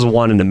rough. That was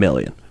 1 in a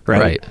million,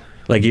 right? Right.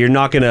 Like, you're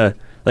not going to...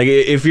 Like,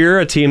 if you're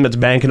a team that's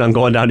banking on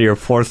going down to your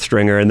 4th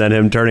stringer and then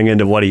him turning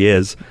into what he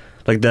is,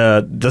 like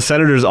the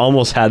Senators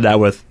almost had that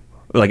with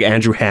like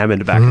Andrew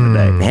Hammond back in the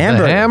day.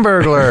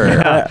 Hamburger.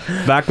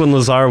 Yeah. Back when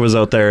Lazar was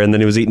out there and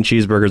then he was eating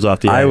cheeseburgers off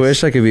the ice. I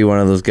wish I could be one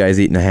of those guys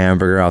eating a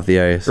hamburger off the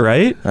ice.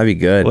 Right? That'd be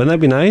good. Wouldn't that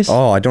be nice?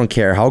 Oh, I don't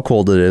care how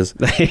cold it is.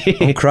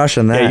 I'm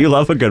crushing that. Yeah, you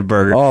love a good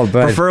burger. Oh,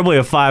 but preferably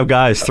a 5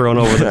 Guys thrown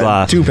over the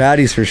glass. 2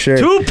 patties for sure.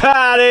 2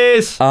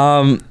 patties!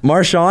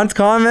 Marchand's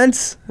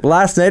comments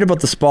last night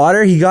about the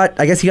spotter.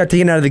 I guess he got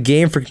taken out of the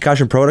game for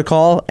concussion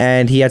protocol,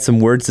 and he had some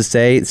words to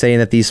say, saying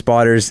that these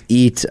spotters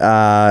eat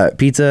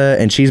pizza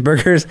and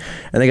cheeseburgers,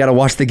 and they got to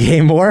watch the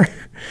game more.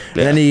 And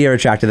then he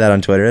retracted that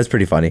on Twitter. That's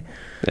pretty funny.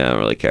 Yeah, I don't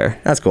really care.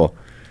 That's cool.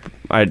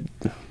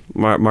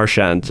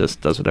 Marchand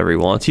just does whatever he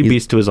wants. He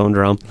beats to his own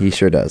drum. He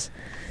sure does.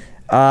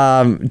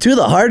 To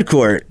the hard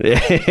court.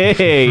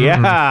 Hey,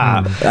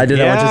 yeah. I did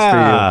that one just for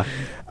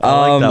you.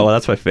 I like that one.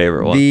 That's my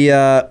favorite one.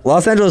 The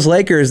Los Angeles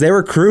Lakers, they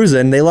were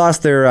cruising. They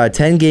lost their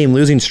 10-game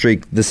losing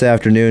streak this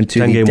afternoon to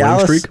the 10-game winning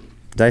Dallas. streak?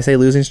 Did I say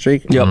losing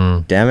streak?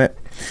 Yep. Damn it.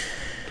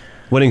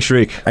 Winning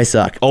streak. I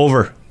suck.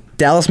 Over.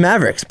 Dallas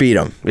Mavericks beat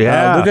them.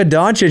 Yeah. Luka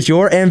Doncic,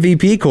 your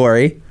MVP,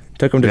 Corey,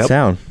 took them to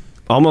town.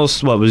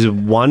 Almost, what, was it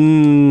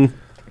one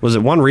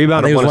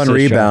rebound? I think it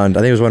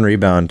was one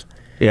rebound.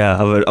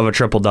 Yeah, of a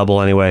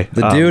triple-double anyway.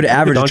 The dude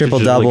averaged a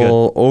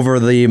triple-double over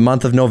the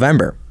month of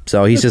November.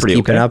 So he's just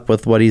keeping up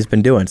with what he's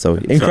been doing. So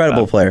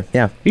incredible player.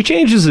 Yeah. He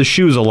changes his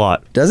shoes a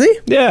lot. Does he?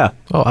 Yeah.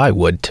 Oh, I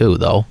would too,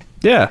 though.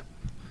 Yeah.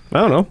 I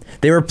don't know.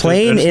 They were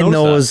playing in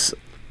those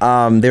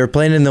They were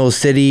playing in those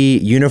city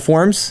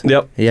uniforms.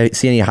 Yep. Yeah,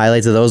 see any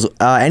highlights of those?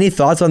 Any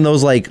thoughts on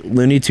those like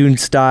Looney Tune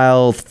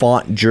style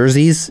font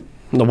jerseys?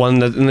 The one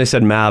that and they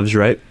said Mavs,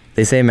 right?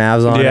 They say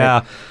Mavs on it.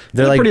 Yeah.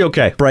 They're They're like pretty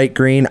okay. bright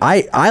green.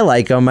 I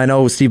like them. I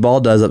know Steve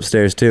Ball does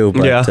upstairs too,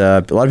 but Yeah.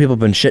 a lot of people have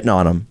been shitting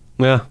on them.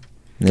 Yeah.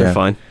 They're Yeah.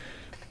 fine.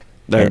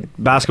 And-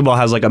 Basketball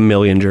has like a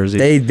million jerseys.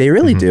 They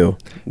really do.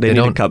 They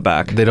need to cut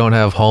back. They don't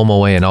have home,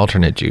 away, and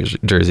alternate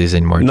jerseys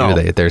anymore, No.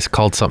 do they? They're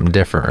called something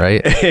different,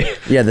 right?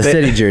 Yeah, the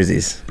city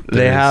jerseys,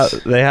 They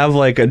have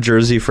like a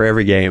jersey for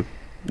every game.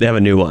 They have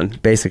a new one.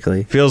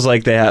 basically. Feels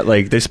like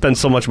they spend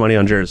so much money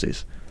on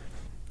jerseys.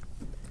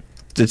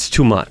 It's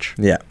too much.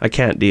 Yeah. I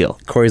can't deal.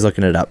 Corey's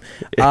looking it up.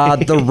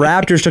 The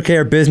Raptors took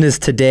care of business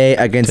today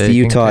against the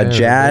Taking Utah care of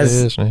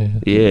Jazz.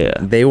 business. Yeah.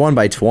 They won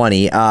by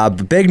 20.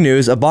 Big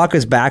news,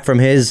 Ibaka's back from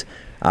his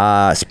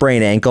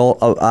sprained ankle.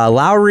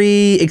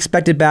 Lowry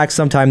expected back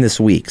sometime this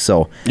week.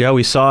 So Yeah,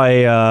 we saw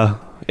an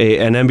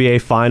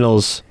NBA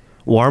Finals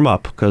warm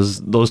up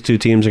because those two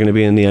teams are going to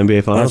be in the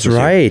NBA Finals. that's this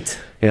year. right.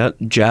 Yeah,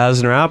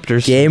 Jazz and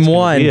Raptors. Game That's gonna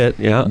one, be it.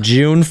 Yeah,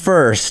 June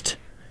 1st.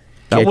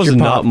 that Get was your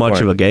not much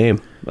popcorn. of a game.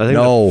 I think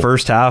No. the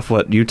first half,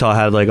 Utah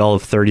had like all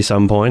of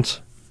 30-some points.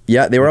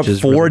 Yeah, they were up Which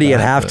is really 40 at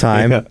bad.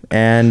 halftime, Yeah.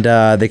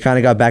 and they kind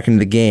of got back into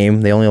the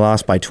game. They only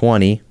lost by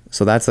 20,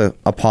 so that's a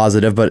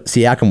positive. But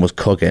Siakam was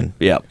cooking.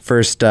 Yeah.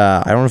 First,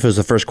 I don't know if it was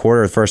the first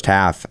quarter or the first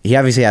half. He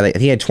obviously had, I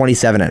think he had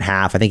 27 at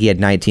half. I think he had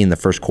 19 the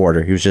first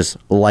quarter. He was just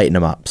lighting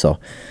them up. So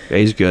Yeah,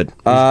 he's good.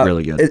 He's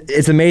really good.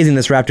 It's amazing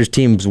this Raptors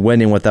team's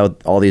winning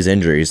without all these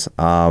injuries.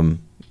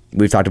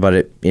 We've talked about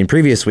it in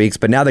previous weeks,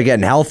 but now they're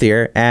getting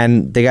healthier,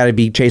 and they got to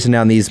be chasing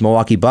down these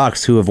Milwaukee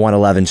Bucks who have won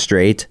 11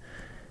 straight.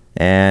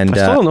 And I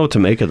still don't know what to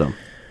make of them.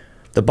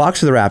 the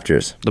Bucks or the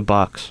Raptors? The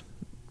Bucks.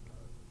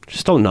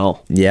 Just don't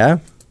know. Yeah.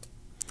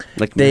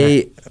 Like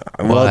They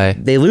Why?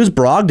 they lose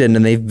Brogdon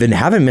and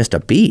haven't missed a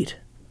beat.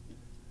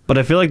 but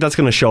I feel like that's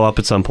going to show up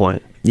at some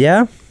point.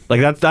 Yeah,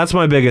 Like that's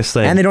my biggest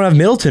thing. and they don't have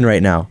Middleton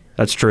right now.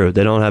 That's true.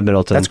 They don't have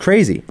Middleton. That's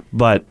crazy.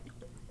 But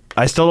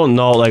I still don't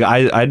know. Like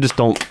I just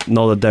don't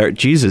know that they're.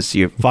 Jesus,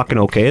 you fucking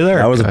okay there?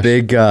 That was a Gosh.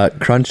 big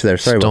crunch there.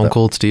 Sorry Stone about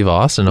Cold Steve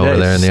Austin over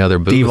there in the other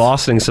booth. Steve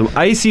Austin, some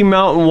icy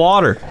mountain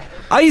water.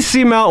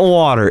 Icy mountain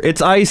water.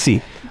 It's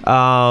icy.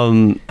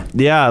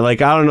 Yeah,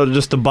 like I don't know,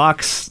 just the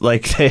Bucks.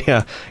 Like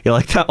you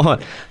like that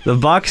one? The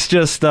Bucks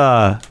just.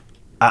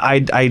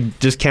 I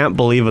just can't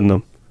believe in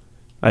them.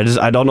 I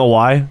don't know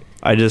why.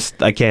 I can't.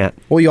 that.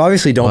 Well, you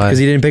obviously don't Why? because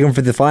you didn't pick them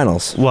for the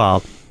finals,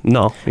 Well,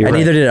 no. You're and right.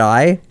 neither did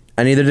I,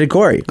 and neither did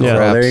Corey. Yeah.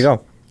 So there you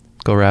go.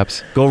 Go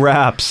Raps. Go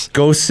Raps.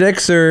 Go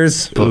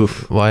Sixers.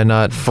 Oof. Why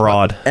not?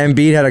 Fraud.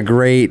 Embiid had a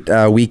great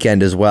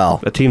weekend as well.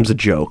 The team's a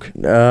joke.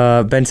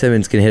 Ben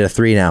Simmons can hit a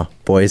 3 now,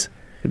 boys.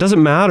 It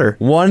doesn't matter.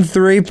 1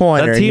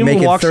 3-pointer. That and you team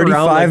make it walks around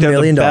like $35 they're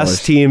million. the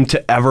best team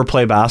to ever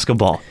play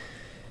basketball.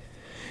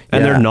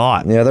 And Yeah. they're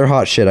not. Yeah, they're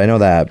hot shit. I know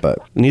that, but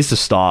It needs to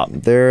stop.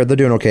 they're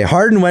doing okay.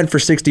 Harden went for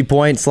 60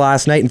 points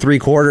last night in 3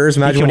 quarters. He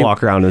Imagine can when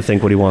walk around and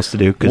think what he wants to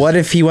do. 'Cause what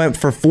if he went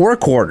for 4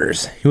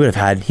 quarters? He would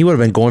have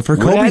been going for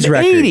he would've Kobe's had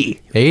record.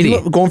 80.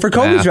 80. Going for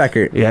Kobe's Math.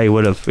 record. Yeah, he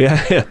would have.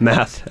 Yeah,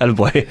 math.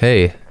 Attaboy.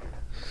 Hey,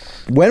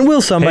 When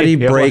will somebody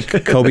Hey, yeah, break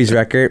what? Kobe's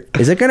record?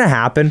 Is it going to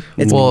happen?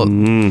 well,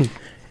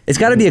 It's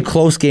got to be a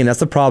close game. That's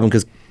the problem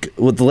because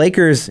with the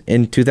Lakers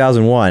in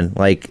 2001,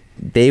 like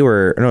they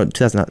were no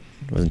 2000 not,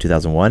 it wasn't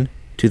 2001,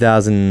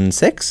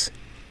 2006,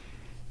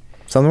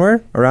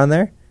 somewhere around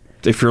there.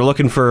 If you're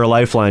looking for a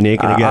lifeline, you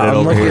ain't going to get it I'm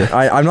over looking, here.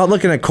 I'm not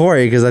looking at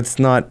Corey because that's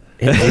not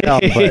his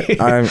job.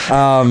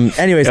 But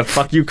anyways, Yeah,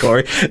 fuck you,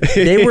 Corey.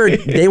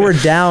 they were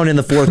down in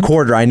the 4th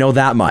quarter. I know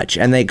that much,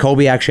 and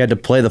Kobe actually had to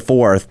play the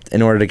 4th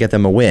in order to get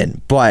them a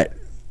win. But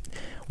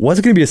what's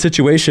it going to be a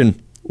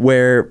situation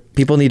where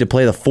people need to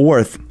play the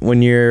 4th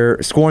when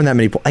you're scoring that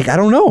many points? Like I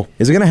don't know.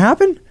 Is it going to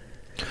happen?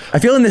 I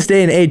feel in this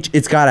day and age,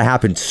 it's got to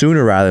happen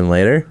sooner rather than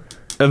later.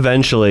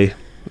 Eventually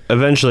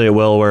it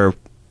will. Where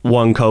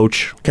one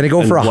coach Can it go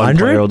and for one 100?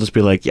 player will just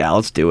be like, yeah,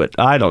 let's do it.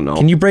 I don't know.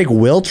 Can you break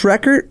Wilt's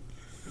record?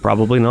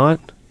 Probably not.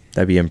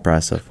 That'd be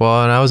impressive.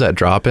 well, and I was at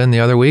drop-in the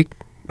other week.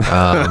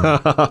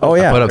 Oh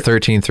yeah. Put up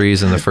 13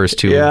 threes in the first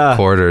 2 Yeah.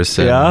 quarters.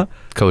 And Yeah.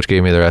 Coach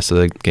gave me the rest of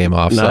the game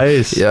off.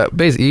 Nice. So, yeah,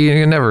 basically,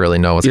 you never really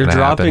know what's Your going to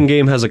drop-in happen.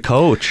 game has a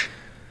coach.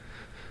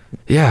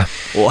 Yeah.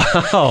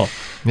 Wow.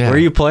 Yeah. Where are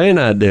you playing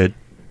at, dude?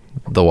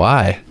 The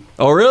Y.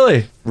 Oh,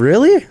 really?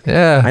 Really?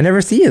 Yeah. I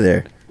never see you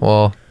there.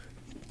 Well,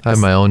 I have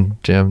my own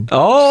gym.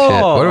 Oh.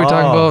 Shit. What are we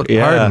talking about?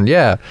 Yeah. Harden.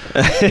 Yeah.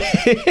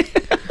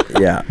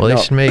 Yeah. Well, No.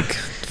 they should make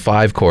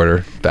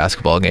 5-quarter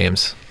basketball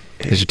games.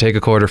 They should take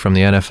a quarter from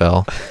the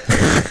NFL.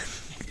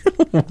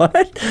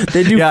 What?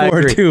 They do Yeah, I 4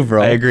 agree. too,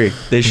 bro. I agree.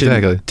 They should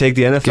Exactly. take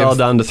the NFL Give-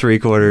 down to 3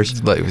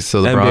 quarters. Like,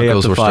 so the NBA up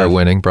Broncos to will 5. start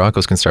winning.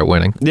 Broncos can start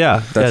winning. Yeah,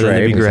 That's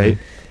that'd be right. great.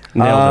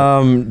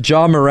 Nailed it.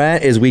 Ja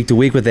Morant is week to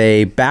week with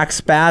a back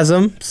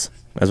spasms.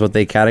 That's what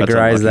they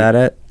categorize unlucky. that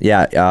at.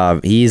 Yeah,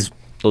 he's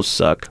Those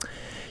suck.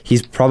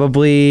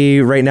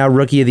 probably right now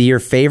rookie of the year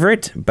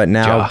favorite, but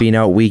now Ja. being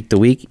out week to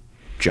week.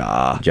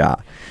 Ja. Ja.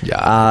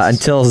 Yeah.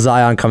 Until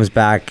Zion comes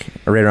back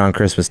right around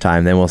Christmas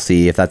time, then we'll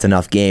see if that's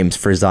enough games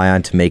for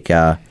Zion to make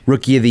a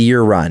Rookie of the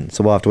Year run.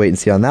 So we'll have to wait and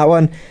see on that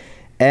one.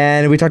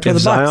 And we talked about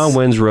If the Bucks. Zion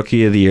wins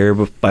Rookie of the Year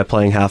by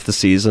playing half the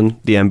season,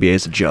 the NBA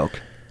is a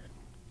joke.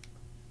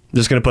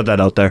 Just going to put that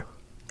out there.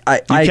 I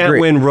You can't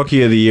agree. win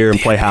Rookie of the Year and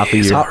play half a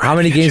year. How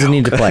many games does he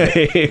need to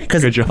play?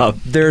 Good job.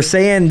 They're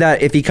saying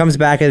that if he comes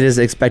back at his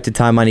expected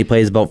timeline, he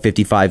plays about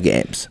 55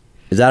 games.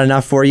 Is that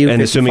enough for you? And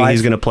 55? assuming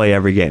he's going to play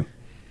every game.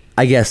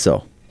 I guess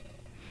so.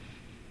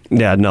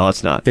 Yeah, no,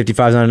 it's not.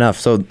 55 is not enough.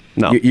 So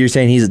No. you're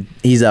saying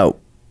he's out.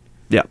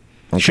 Yeah.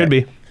 Okay. Should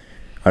be.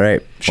 All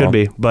right. Should Well,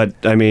 be. But,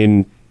 I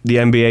mean, the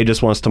NBA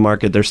just wants to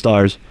market their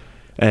stars.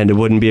 And it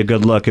wouldn't be a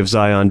good look if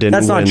Zion didn't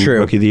That's not win true.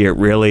 Rookie of the Year.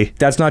 Really?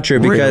 That's not true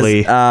because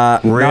Really?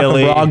 Malcolm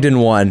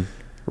Brogdon won.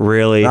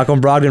 Really? Yeah, Malcolm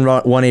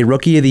Brogdon won a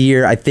Rookie of the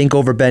Year, I think,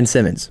 over Ben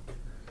Simmons.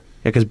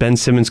 because Ben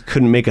Simmons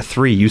couldn't make a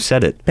three. You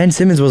said it. Ben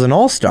Simmons was an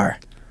all-star.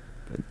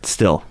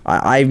 Still.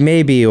 I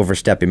may be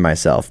overstepping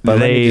myself, but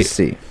let me just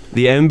see.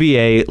 The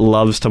NBA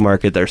loves to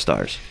market their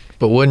stars.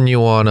 But wouldn't you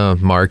want to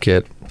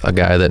market a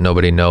guy that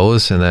nobody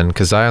knows? And then,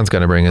 because Zion's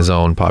going to bring his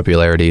own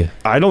popularity.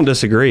 I don't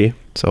disagree.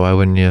 So why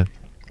wouldn't you?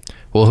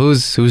 Well,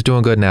 who's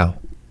doing good now?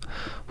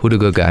 Who the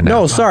good guy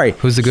now? No, sorry.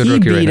 Who's the good he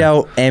rookie beat right now?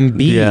 out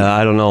Embiid. Yeah,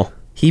 I don't know.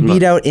 He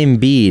beat out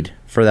Embiid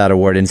for that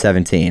award in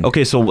 17.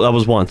 Okay, so that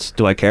was once.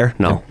 Do I care?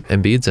 No.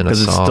 Embiid's in a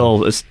Because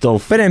song. it's still.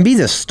 But Embiid's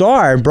a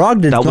star, and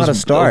Brogdon's that not a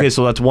star. Okay,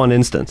 so that's one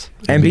instance.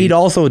 Embiid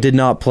also did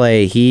not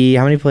play.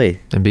 How many played?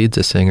 Embiid's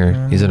a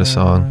singer. He's in a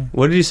song.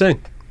 What did you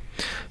sing?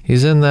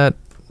 He's in that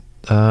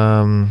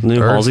The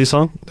new Earth, Halsey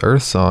song?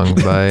 Earth song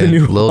by The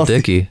new Lil Halsey.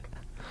 Dicky.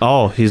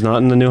 Oh, he's not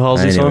in the new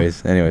Halsey song?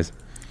 Anyways.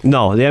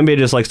 No, the NBA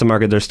just likes to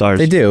market their stars.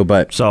 They do,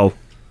 but So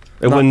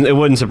it Not-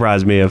 wouldn't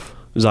surprise me if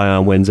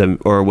Zion wins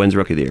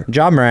Rookie of the Year.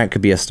 Ja Morant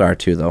could be a star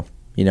too, though.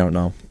 You don't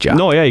know. Ja.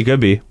 No, yeah, he could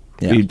be.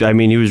 Yeah. I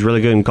mean, he was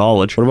really good in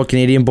college. What about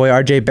Canadian boy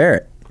RJ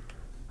Barrett?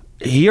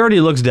 He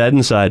already looks dead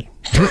inside.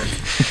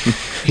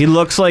 He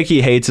looks like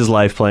he hates his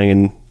life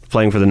playing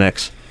for the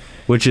Knicks,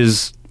 which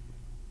is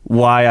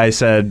why I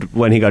said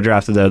when he got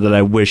drafted there that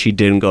I wish he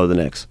didn't go to the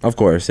Knicks. Of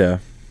course, yeah.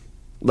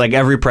 Like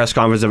every press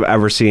conference I've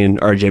ever seen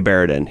RJ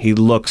Barrett in, he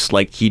looks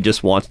like he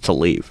just wants to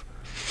leave.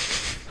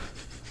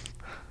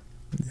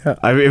 Yeah.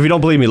 If you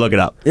don't believe me, look it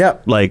up.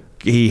 Yep. Like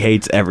he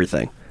hates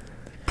everything.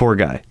 Poor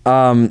guy.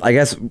 I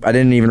guess I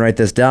didn't even write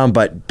this down,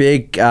 but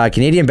big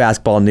Canadian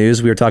basketball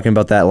news. We were talking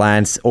about that,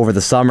 Lance, over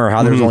the summer,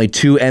 how there was only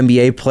 2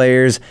 NBA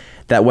players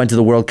that went to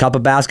the World Cup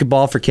of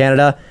basketball for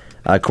Canada,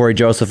 Corey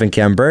Joseph and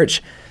Kem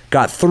Birch.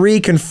 Got 3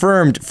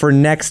 confirmed for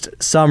next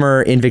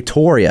summer in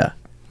Victoria.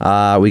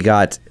 We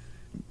got,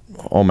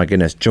 oh my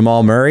goodness,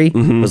 Jamal Murray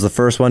was the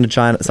first one to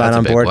sign That's on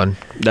a big board. one.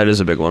 That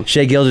is a big one.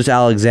 Shea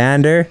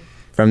Gilgeous-Alexander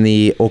from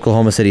the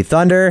Oklahoma City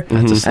Thunder.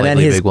 That's a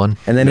slightly big one.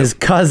 And then his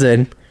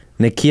cousin,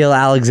 Nikhil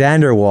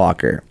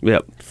Alexander-Walker.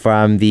 Yep.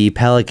 From the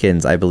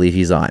Pelicans, I believe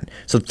he's on.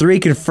 So 3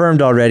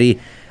 confirmed already. If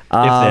they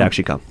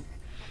actually come.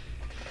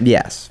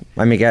 Yes.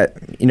 I mean,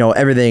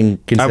 everything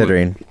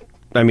considering.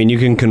 I mean, you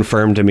can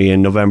confirm to me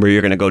in November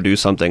you're going to go do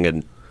something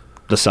in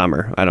the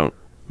summer. I don't,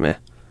 meh.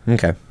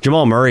 Okay.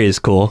 Jamal Murray is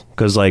cool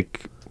because,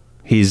 like,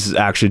 he's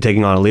actually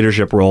taking on a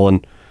leadership role,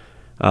 and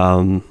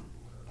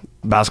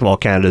Basketball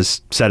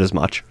Canada's said as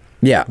much.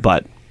 Yeah.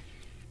 But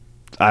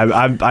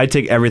I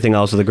take everything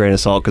else with a grain of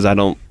salt because I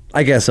don't.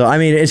 I guess so. I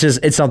mean,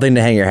 it's something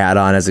to hang your hat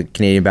on as a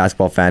Canadian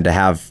basketball fan to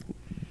have.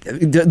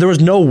 There was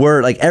no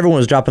word. Like, everyone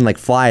was dropping like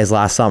flies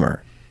last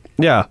summer.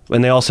 Yeah,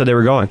 and they all said they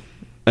were going,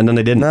 and then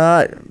they didn't.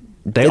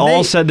 They did all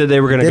they? said that they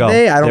were going to Did go.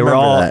 they? I don't were remember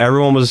all. that.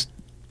 Everyone was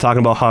talking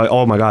about how,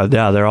 oh my god,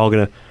 yeah, they're all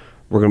gonna.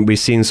 We're gonna be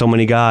seeing so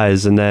many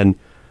guys, and then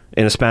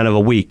in a span of a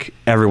week,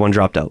 everyone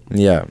dropped out.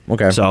 Yeah.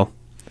 Okay. So, all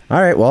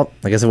right. Well,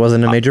 I guess it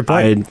wasn't a major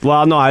point.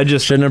 I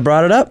just Shouldn't have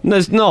brought it up. no,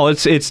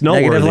 it's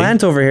noteworthy. Negative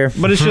Lance over here.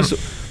 But it's just,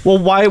 well,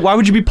 why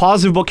would you be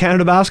positive about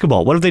Canada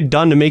basketball? What have they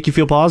done to make you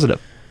feel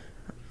positive?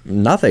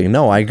 Nothing.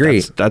 No, I agree.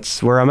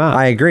 That's where I'm at.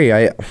 I agree.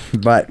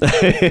 But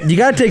you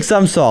got to take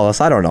some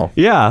solace. I don't know.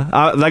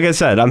 Yeah, like I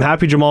said, I'm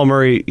happy Jamal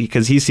Murray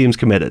because he seems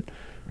committed.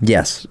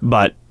 Yes.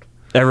 But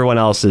everyone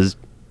else is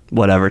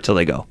whatever till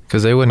they go.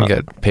 Because they wouldn't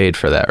get paid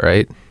for that,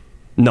 right?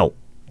 No.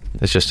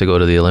 It's just to go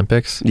to the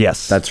Olympics.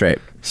 Yes. That's right.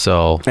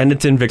 So And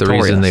it's in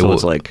Victoria, reason they so would-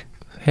 it's like,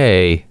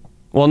 hey,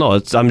 well, no,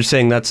 I'm just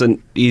saying that's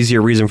an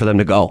easier reason for them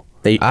to go.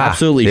 They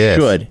absolutely yes.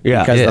 should.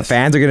 Yeah. Because the Yes.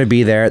 fans are going to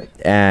be there.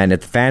 And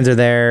if the fans are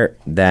there,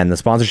 then the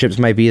sponsorships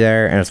might be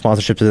there. And if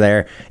sponsorships are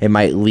there, it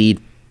might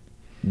lead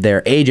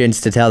their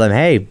agents to tell them,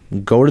 hey,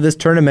 go to this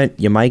tournament.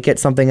 You might get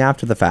something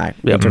after the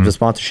fact in terms of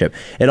sponsorship.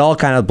 It all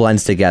kind of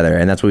blends together.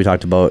 And that's what we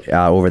talked about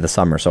over the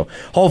summer. So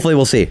hopefully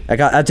we'll see.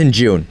 That's in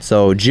June.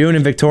 So June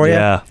in Victoria,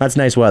 Yeah. that's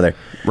nice weather.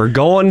 We're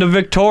going to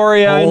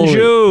Victoria in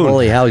June.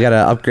 Holy hell, we got to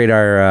upgrade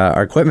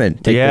our equipment.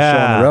 Take this show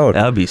on the road.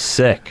 That'd be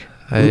sick.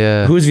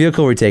 Whose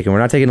vehicle are we taking? We're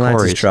not taking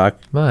Lance's Corey's. truck.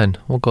 man,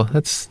 we'll go.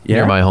 That's Yeah.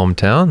 near my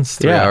hometown. It's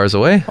 3 Yeah. hours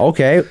away.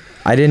 Okay.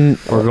 I didn't.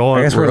 We're going-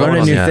 I guess we're we're going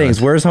learning on new the things.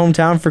 island. Where's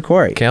hometown for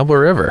Corey? Campbell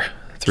River.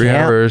 3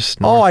 Camp- hours.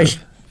 Oh, north of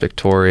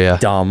Victoria.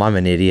 Dumb. I'm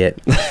an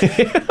idiot.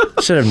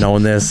 Should have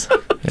known this.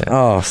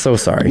 Oh, so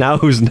sorry. Now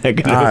who's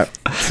negative?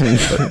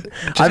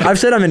 I've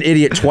said I'm an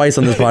idiot twice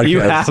on this podcast. You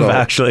have, so-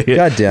 actually.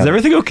 God damn. Is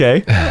everything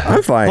okay?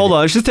 I'm fine. Hold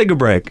on, let's just take a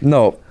break.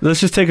 No. Let's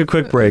just take a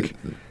quick break.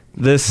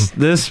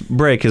 This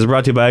break is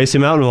brought to you by Icy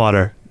Mountain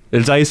Water.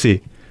 It's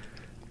icy.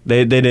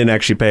 They didn't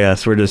actually pay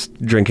us. We're just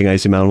drinking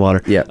Icy Mountain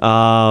Water. Yeah.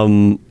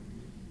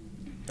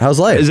 How's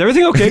life? Is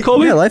everything okay,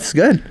 Colby? Yeah, life's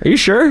good. Are you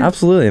sure?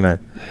 Absolutely, man.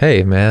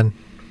 Hey, man.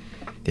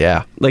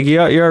 Yeah. Like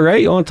you're all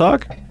right? You want to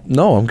talk?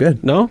 No, I'm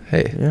good. No?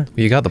 Hey,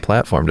 you got the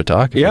platform to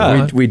talk. if you Yeah.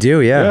 want. We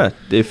do, yeah.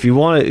 Yeah. If you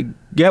want to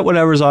get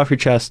whatever's off your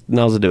chest,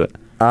 now's to do it.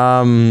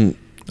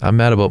 I'm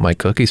mad about my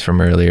cookies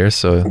from earlier,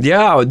 so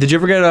Yeah. Did you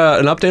ever get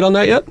an update on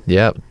that yet?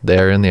 yeah,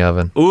 they're in the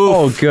oven.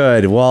 Oh,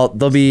 good. Well,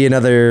 they'll be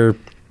another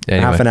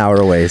Anyway. half an hour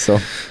away, so.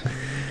 How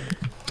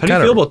do you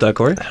Kinda- feel about that,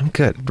 Corey? I'm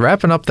good.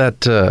 Wrapping up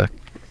that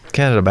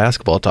Canada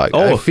basketball talk.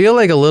 Oh. I feel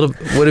like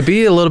would it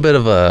be a little bit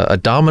of a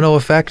domino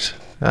effect?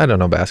 I don't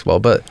know basketball,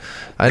 but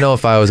I know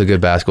if I was a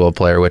good basketball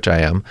player, which I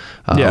am,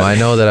 Yeah. I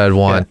know that I'd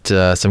want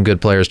some good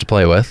players to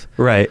play with.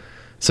 Right.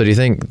 So do you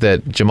think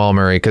that Jamal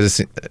Murray, is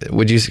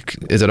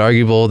it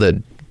arguable that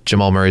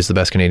Jamal Murray is the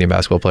best Canadian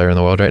basketball player in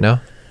the world right now?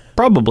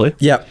 Probably.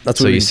 Yeah, that's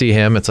So what you see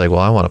him, it's like, well,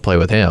 I want to play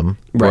with him.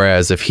 Right.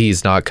 Whereas if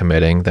he's not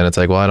committing, then it's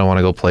like, well, I don't want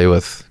to go play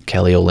with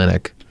Kelly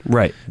Olynyk,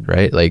 Right.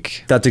 right?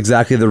 Like, That's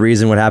exactly the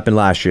reason what happened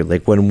last year.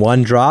 Like, when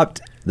one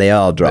dropped, they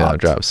all dropped.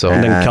 dropped. So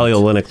And then And- Kelly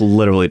Olynyk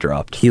literally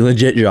dropped. He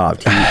legit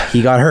dropped.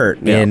 He got hurt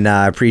Yeah. in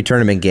a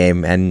pre-tournament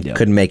game and Yeah.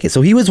 couldn't make it.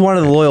 So he was one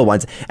of the loyal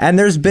ones. And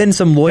there's been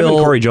some Him loyal...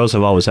 and Corey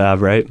Joseph always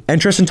have, right? And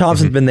Tristan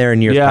Thompson's been there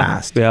in years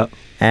past. Yeah.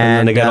 And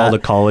then they got And, all the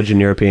college and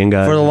European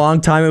guys. For a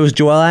long time, it was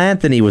Joel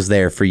Anthony was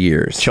there for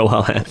years.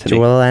 Joel Anthony.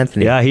 Joel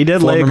Anthony. Yeah, he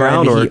did lay Former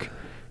Miami groundwork. Heat.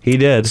 He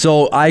did.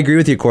 So I agree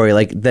with you, Corey.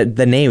 Like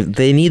the name,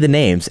 they need the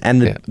names,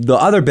 and Yeah. the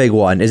other big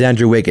one is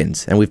Andrew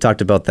Wiggins, and we've talked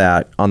about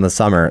that on the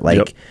summer. Like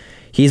Yep.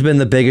 he's been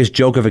the biggest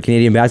joke of a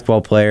Canadian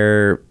basketball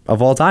player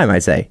of all time.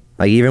 I'd say,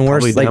 like even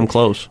worse, Probably like damn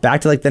close. back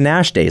to like the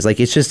Nash days.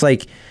 Like it's just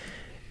like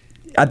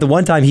at the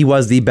one time he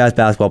was the best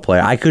basketball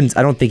player. I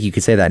don't think you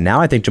could say that now.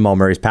 I think Jamal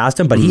Murray's past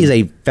him, but he is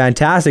a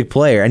fantastic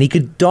player, and he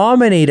could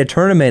dominate a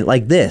tournament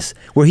like this,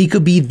 where he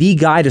could be the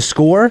guy to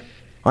score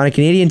on a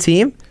Canadian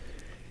team.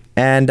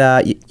 And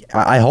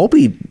I hope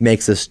he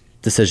makes this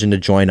decision to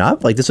join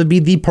up. Like this would be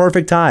the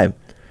perfect time.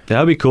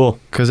 That'd be cool.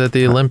 because on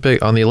the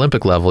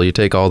Olympic level, you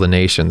take all the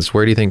nations.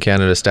 Where do you think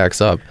Canada stacks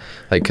up?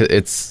 Like,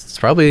 it's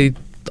probably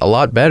a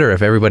lot better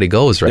if everybody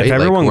goes, right?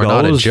 everyone like, we're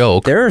not a goes-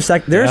 joke There are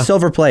Yeah.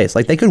 silver place.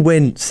 Like they could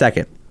win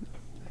second.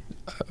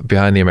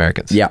 behind the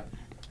Americans. Yeah.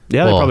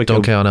 Yeah, they Well, probably don't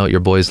could. count out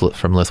your boys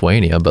from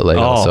Lithuania, but like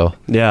Oh, also.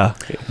 yeah.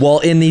 Well,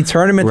 in the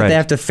tournament that Right. they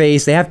have to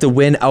face, they have to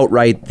win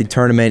outright the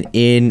tournament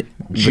in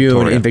June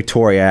Victoria. in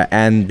Victoria,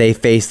 and they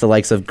face the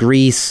likes of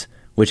Greece,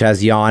 which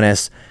has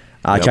Giannis,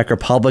 Czech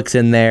Republic's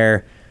in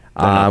there,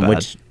 not bad.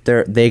 which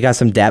they got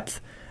some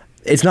depth.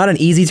 It's not an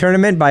easy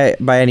tournament by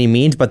any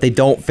means, but they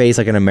don't face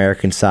like an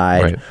American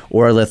side Right.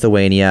 or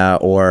Lithuania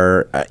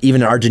or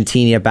even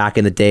Argentina back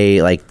in the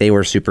day. Like they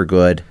were super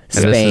good.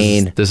 And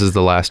Spain. This is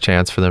the last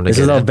chance for them to This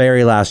get is the in.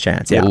 very last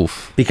chance, yeah.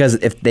 Oof. Because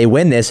if they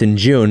win this in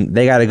June,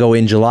 they got to go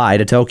in July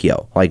to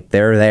Tokyo. Like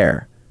they're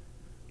there.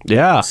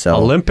 Yeah. So-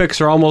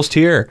 Olympics are almost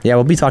here. Yeah,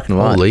 we'll be talking a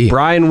lot. Holy.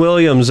 Brian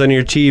Williams on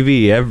your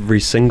TV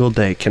every single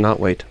day. Cannot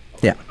wait.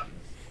 Yeah,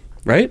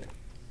 Right?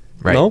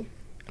 Right. No?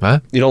 Huh?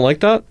 You don't like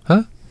that?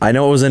 Huh? I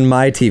know it was in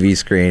my TV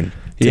screen.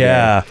 today.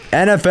 Yeah.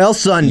 NFL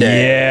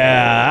Sunday.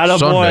 Yeah. Attaboy.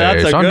 Sunday,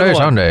 That's a Sunday, good one.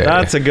 Sunday.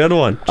 That's a good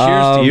one.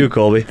 Cheers to you,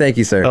 Colby. Thank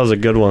you, sir. That was a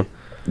good one.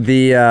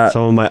 The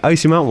Some of my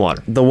Icy Mountain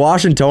Water. the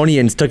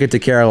Washingtonians took it to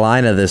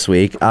Carolina this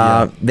week.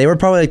 They were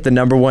probably like the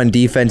number one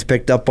defense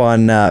picked up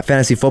on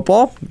fantasy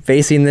football,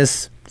 facing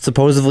this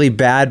supposedly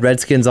bad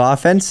Redskins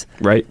offense.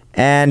 Right.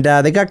 And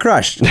they got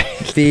crushed.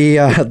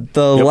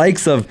 The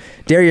likes of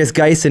Darius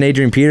Geis and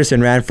Adrian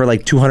Peterson ran for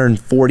like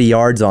 240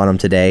 yards on them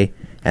today,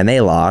 and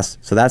they lost.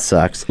 So that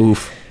sucks.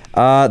 Oof.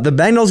 The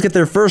Bengals get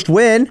their first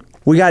win.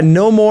 We got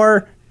no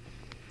more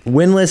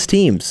winless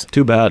teams.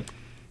 Too bad.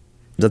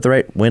 Is that the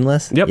right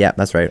winless? Yep. Yeah,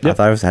 that's right. I Yep.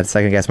 thought I had to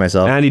second guess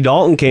myself. Andy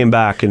Dalton came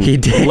back and He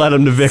did. led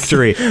him to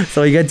victory.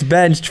 So he gets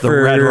benched The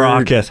for Red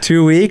Rocket.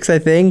 2 weeks, I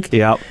think.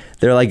 Yep.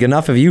 They're like,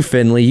 enough of you,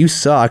 Finley. You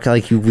suck.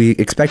 Like we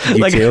expected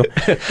you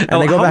to.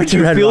 And they go how back would to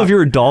you Red feel Rocket. if you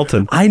were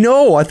Dalton? I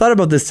know. I thought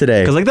about this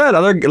today. Because like that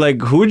other,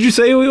 like, who would you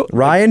say?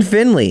 Ryan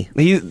Finley.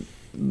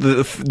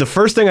 The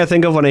first thing I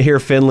think of when I hear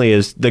Finley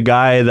is the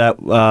guy that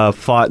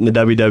fought in the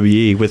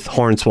WWE with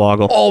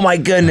Hornswoggle. Oh my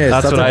goodness.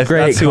 that's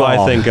who I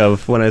call. think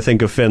of when I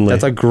think of Finley.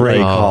 That's a great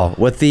Like- call.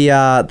 With the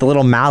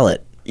little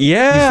mallet.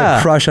 yeah. Used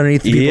to crush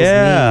underneath people's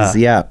knees.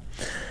 Yeah.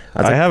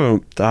 That's I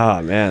haven't.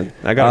 Ah, man,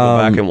 I gotta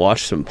go back and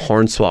watch some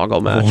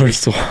Hornswoggle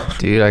matches.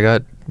 Dude, I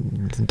got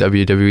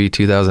WWE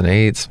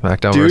 2008,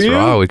 SmackDown Do vs. you?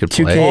 Raw. We could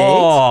 2K? play.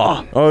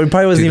 Oh Oh, it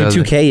probably wasn't even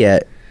 2000. 2K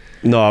yet.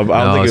 no, I don't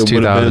No, think it's it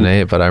would have been.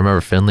 2008, but I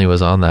remember Finley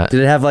was on that.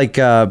 Did it have like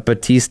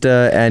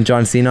Batista and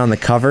John Cena on the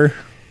cover?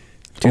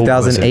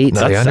 2008.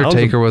 No, That The sounds-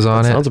 Undertaker was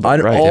on that it. sounds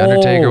about right. The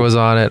Undertaker Oh. was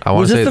on it. I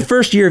want Was to this say the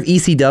first year of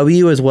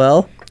ECW as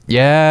well?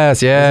 Yes,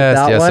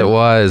 That it one?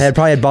 was. It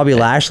probably had Bobby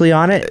Lashley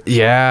on it.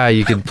 Yeah,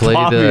 you could play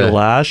Bobby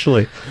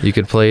Lashley. You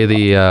could play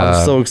the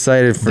I'm so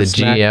excited for the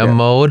GM SmackDown.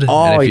 mode.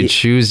 Oh, and if you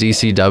choose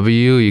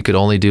ECW, you could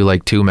only do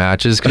like 2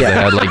 matches because they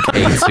had like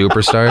 8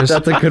 superstars.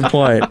 That's a good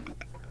point.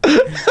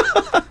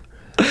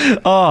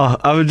 Oh,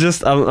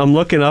 I'm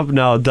looking up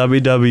now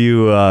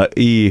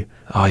WWE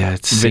Oh yeah,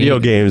 it's video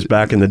games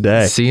back in the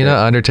day. Cena,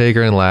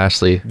 Undertaker, and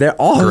Lashley. They're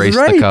all graced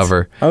right. the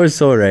cover. I was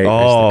so right.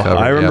 Oh, cover,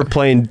 I remember yeah.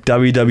 playing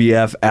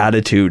WWF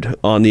Attitude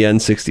on the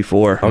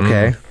N64.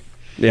 Okay.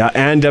 Yeah,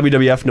 and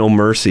WWF No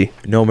Mercy.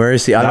 No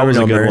Mercy. I That was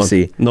remember a No good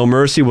Mercy. one. No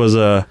Mercy was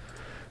a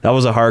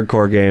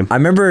hardcore game. I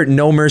remember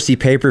No Mercy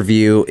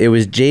pay-per-view. It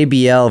was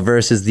JBL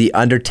versus The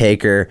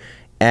Undertaker,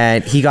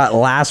 and he got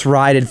last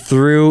rided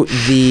through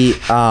the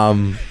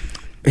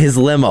his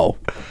limo.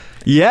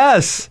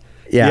 Yes.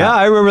 Yeah.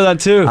 I remember that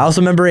too. I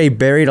also remember a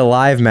Buried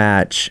Alive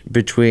match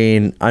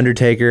between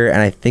Undertaker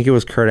and I think it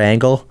was Kurt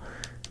Angle.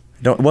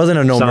 It wasn't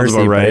a No Sounds Mercy,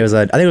 about but right.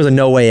 I think it was a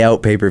No Way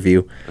Out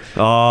pay-per-view.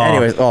 Oh,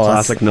 Anyways,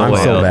 classic No I'm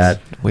Way so Out. bad.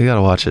 We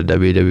gotta watch a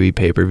WWE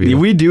pay per view.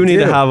 We do need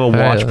to have a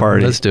watch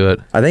party. Let's do it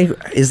I think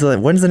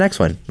when's the next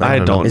one? I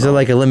don't Is know. it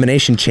like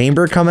Elimination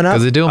Chamber coming up?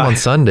 because they do them on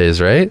Sundays,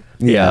 right?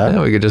 Yeah.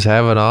 Yeah, we could just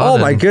have it on. Oh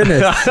my and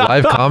goodness.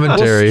 Live We'll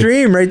commentary.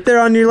 stream right there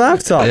on your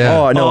laptop. Yeah.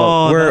 Oh no,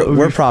 Oh, that would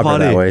we're be proper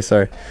funny. that way.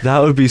 Sorry. That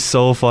would be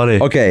so funny.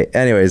 Okay.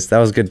 Anyways, that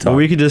was good talk.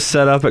 We could just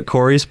set up at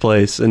Corey's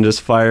place and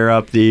just fire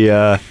up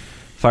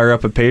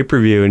a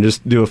pay-per-view and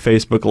just do a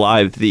Facebook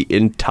Live the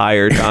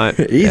entire time.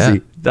 Easy. Yeah.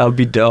 That would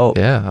be dope.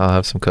 Yeah, I'll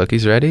have some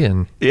cookies ready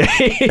and Yeah,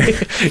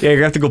 you're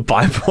gonna have to go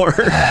buy more.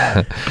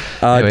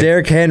 Anyway.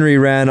 Derrick Henry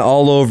ran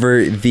all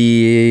over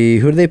the.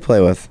 Who did they play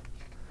with?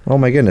 Oh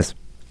my goodness.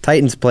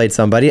 Titans played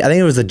somebody. I think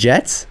it was the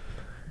Jets.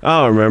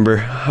 I don't remember.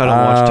 I don't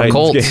watch Titans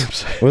Colts.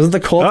 games. Was it the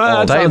Colts?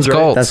 Ah, that Titans sounds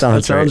right. Colts.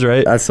 That sounds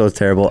right. That's so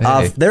terrible.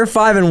 Hey. They're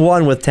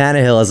 5-1 with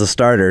Tannehill as a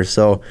starter.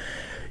 So,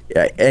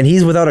 and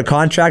he's without a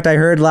contract. I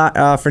heard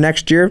for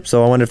next year.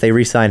 So I wonder if they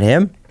re-sign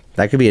him.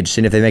 That could be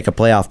interesting if they make a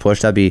playoff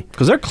push. That'd be.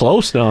 Because they're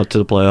close now to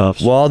the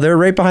playoffs. Well, they're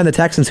right behind the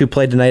Texans who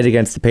played tonight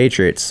against the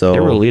Patriots. So They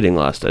were leading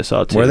last I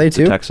saw too. Were they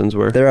too? The Texans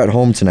were. They're at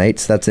home tonight,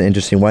 so that's an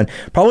interesting one.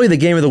 Probably the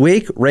game of the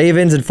week: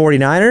 Ravens and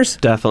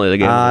 49ers. Definitely the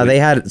game. of the They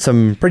week. had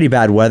some pretty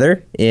bad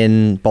weather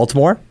in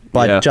Baltimore,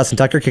 but Yeah. Justin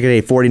Tucker kicked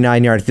a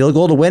 49-yard field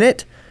goal to win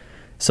it.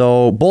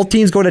 So both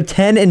teams go to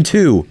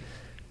 10-2,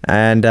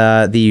 and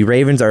the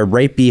Ravens are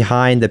right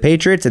behind the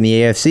Patriots in the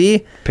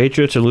AFC.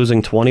 Patriots are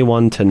losing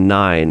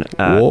 21-9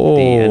 at Whoa.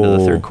 the end of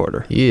the third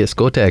quarter. yes,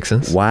 go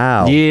Texans.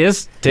 Wow.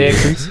 Yes,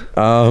 Texans.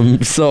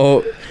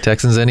 So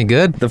Texans any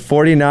good? the in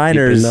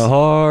 49ers, the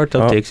heart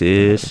of Oh.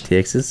 Texas.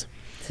 Texas.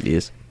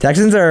 Yes.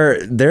 Texans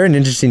they're an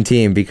interesting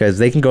team because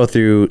they can go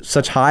through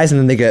such highs and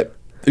then they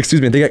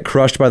get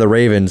crushed by the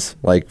Ravens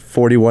like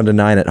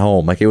 41-9 at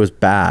home. Like it was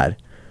bad.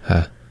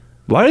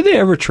 Why did they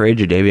ever trade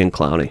Jadeveon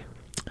Clowney?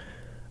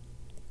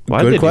 Why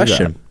did they Good do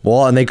question. that?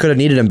 Well, and they could have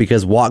needed him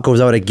because Watt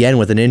goes out again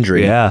with an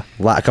injury. Yeah.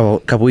 A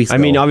couple weeks I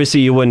ago. mean, obviously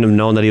you wouldn't have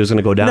known that he was going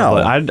to go down. No.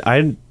 But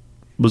I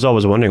was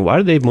always wondering, why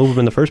did they move him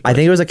in the first place? I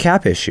think it was a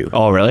cap issue.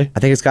 Oh, really? I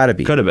think it's got to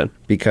be. Could have been.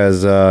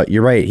 Because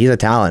you're right. He's a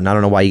talent. I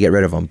don't know why you get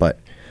rid of him, but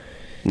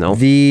No. what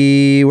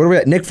are we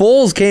at? Nick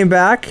Foles came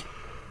back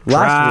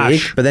last Trash.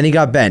 week, but then he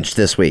got benched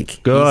this week.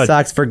 Good. He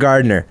sucks for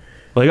Gardner.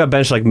 Well, he got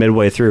benched like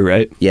midway through,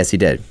 right? Yes, he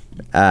did.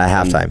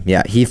 Halftime.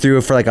 Yeah, he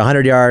threw for like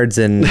 100 yards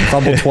and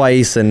fumbled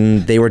twice,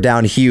 and they were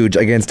down huge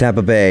against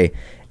Tampa Bay.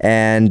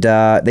 And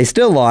they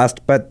still lost,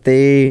 but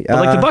they.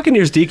 But like the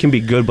Buccaneers D can be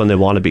good when they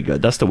want to be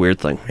good. That's the weird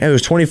thing. It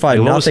was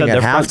 25-0 Like, at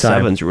their front halftime.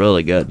 seven's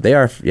really good. They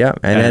are, yeah.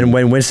 And then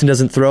when Winston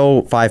doesn't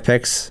throw 5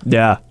 picks,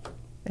 Yeah.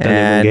 And,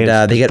 they win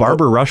games. they get-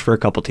 Barber rushed for a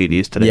couple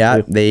TDs today. yeah,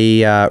 too.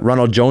 they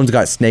Ronald Jones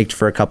got snaked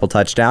for a couple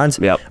touchdowns.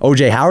 Yep.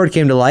 OJ Howard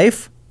came to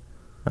life.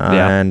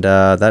 Yeah. And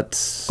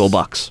that's Go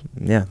Bucks.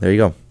 Yeah, there you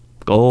go.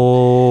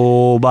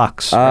 Go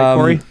Bucks. Right,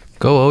 Corey?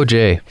 Go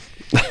OJ.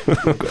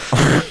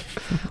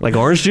 Like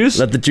orange juice?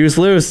 Let the juice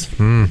loose.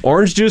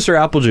 Orange juice or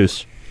apple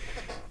juice?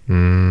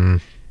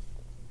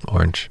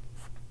 Orange.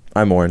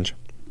 I'm orange.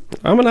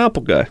 I'm an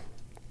apple guy.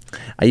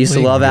 I used to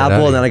Well, you love can get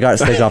apple, out and then of I got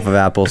sick off of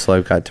apple, so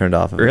I got turned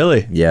off of it.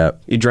 Really? Yeah.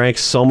 You drank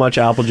so much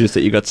apple juice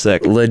that you got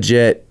sick.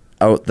 Legit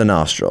out the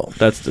nostril.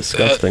 That's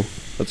disgusting.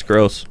 That's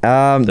gross. Did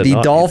The not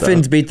eat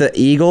Dolphins that. beat the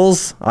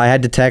Eagles. I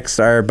had to text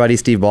our buddy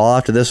Steve Ball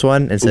after this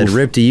one and said,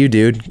 "Rip to you,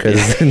 dude,"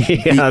 because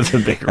Yeah, that's a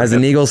big as an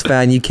rip. Eagles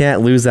fan, you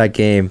can't lose that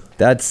game.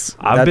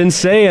 I've been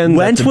saying that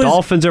Wentz the was-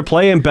 Dolphins are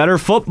playing better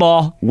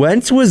football.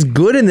 Wentz was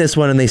good in this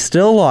one, and they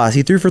still lost.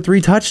 He threw for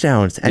 3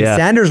 touchdowns, and Yeah.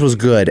 Sanders was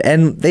good,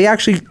 and they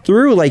actually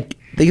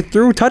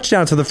threw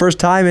touchdowns for the first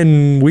time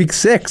in week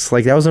 6.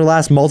 Like that was their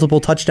last multiple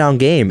touchdown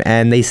game,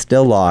 and they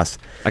still lost.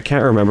 I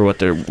can't remember what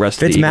the rest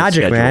of the It's Eagles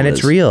magic, schedule man. is.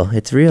 It's real.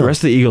 It's real. The rest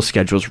of the Eagles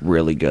schedule is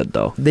really good,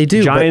 though. They do,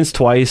 but- Giants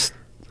twice,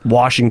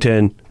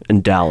 Washington,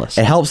 and Dallas.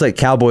 It helps that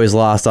Cowboys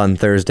lost on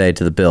Thursday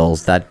to the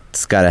Bills.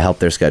 That's got to help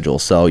their schedule.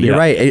 So you're Yeah.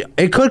 right.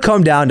 It could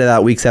come down to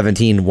that Week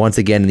 17 once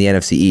again in the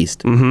NFC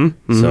East.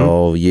 Mm-hmm.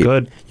 So you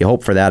Good.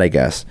 hope for that, I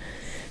guess.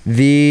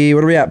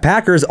 What are we at?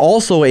 Packers,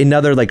 also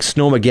another like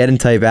Snowmageddon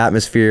type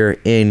atmosphere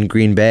in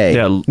Green Bay.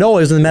 Yeah. No,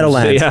 it was in the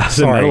Meadowlands. Yeah, it was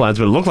in Sorry. Meadowlands,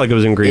 but it looked like it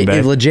was in Green Bay.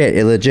 It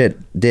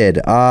legit did.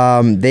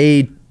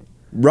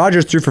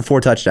 Rodgers threw for 4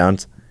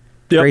 touchdowns.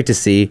 Yep. Great to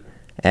see.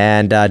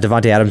 And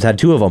Devontae Adams had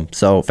 2 of them.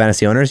 So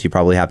fantasy owners, you're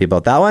probably happy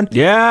about that one.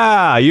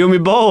 Yeah, you and me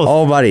both.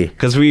 Oh, buddy.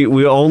 Because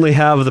we only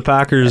have the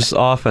Packers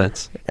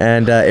offense.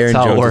 And Aaron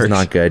That's how it Jones is works.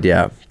 not good.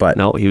 Yeah, but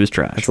No, he was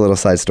trash. it's a little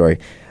side story.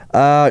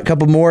 A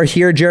couple more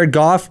here. Jared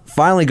Goff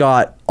finally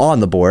got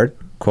on the board,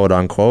 quote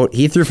unquote.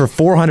 He threw for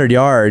 400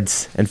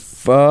 yards and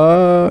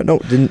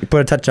didn't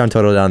put a touchdown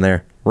total down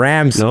there.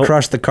 Rams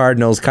crushed the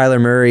Cardinals. Kyler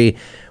Murray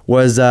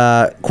was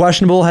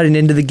questionable heading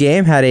into the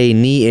game, had a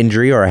knee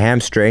injury or a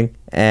hamstring,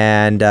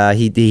 and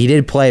he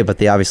did play, but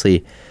they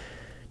obviously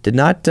did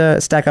not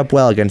stack up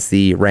well against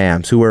the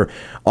Rams, who were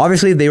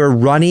obviously they were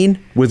running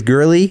with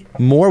Gurley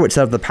more, which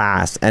set up the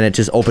pass, and it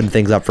just opened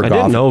things up for I Goff.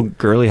 didn't know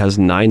Gurley has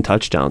 9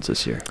 touchdowns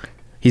this year.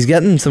 He's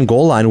getting some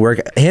goal line work.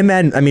 Him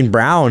and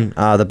Brown,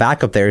 the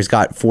backup there, he's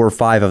got 4 or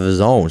 5 of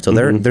his own. So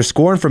they're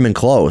scoring from in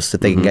close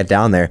if they can get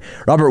down there.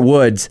 Robert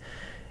Woods,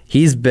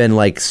 he's been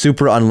like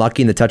super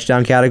unlucky in the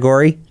touchdown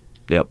category.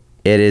 Yep.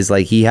 It is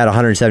like he had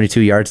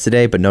 172 yards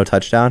today, but no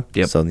touchdown.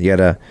 Yep. So you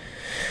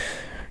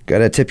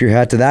gotta tip your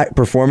hat to that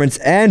performance.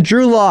 And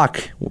Drew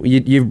Lock,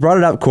 you brought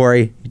it up,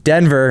 Corey.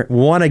 Denver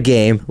won a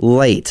game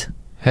late.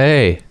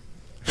 Hey,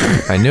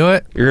 I knew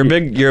it. You're a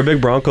big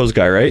Broncos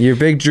guy, right? You're a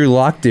big Drew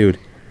Lock dude.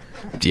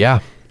 Yeah.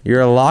 You're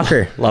a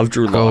locker. Love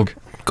Drew Lock.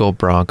 Go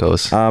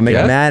Broncos.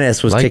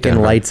 McManus was Like kicking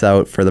Denver. lights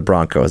out for the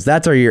Broncos.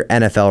 That's your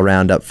NFL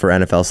roundup for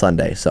NFL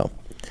Sunday. So,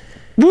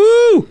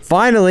 Woo!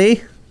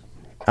 finally,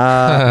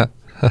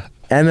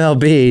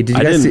 MLB. Did you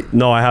guys see?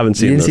 No, I haven't You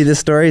seen didn't this. see this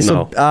story?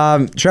 No.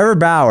 So, Trevor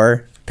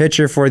Bauer,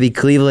 pitcher for the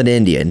Cleveland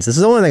Indians. This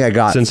is the only thing I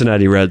got.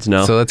 Cincinnati Reds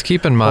now. So let's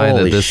keep in mind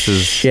Holy that this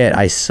is shit,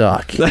 I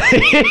suck.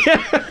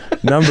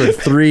 Number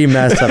 3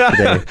 messed up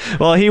today.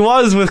 Well, he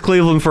was with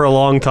Cleveland for a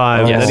long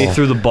time, Yes. and then he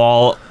threw the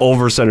ball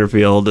over center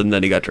field, and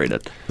then he got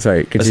traded.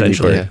 Sorry, continue.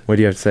 Essentially. Corey. What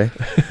do you have to say?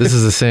 this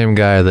is the same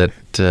guy that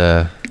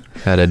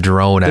had a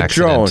drone The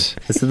accident. drone.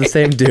 This is the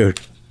same dude.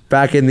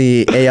 Back in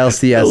the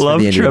ALCS I for love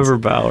the Indians. Trevor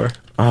Bauer.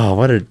 Oh,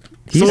 what a...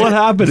 So what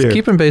happened He's here?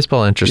 keeping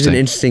baseball He's interesting. an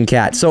interesting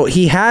cat. So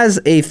he has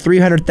a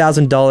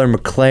 $300,000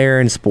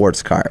 McLaren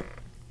sports car.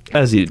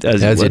 As you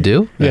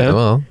do? Yeah.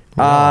 Well,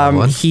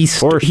 one.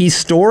 He's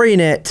storing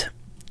it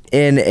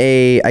in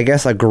a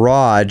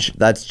garage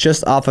that's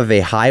just off of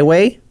a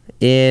highway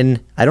in,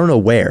 I don't know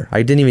where.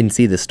 I didn't even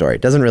see this story.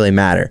 It doesn't really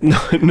matter.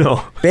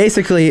 No.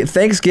 Basically,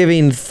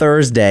 Thanksgiving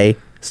Thursday,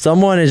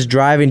 someone is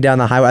driving down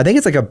the highway. I think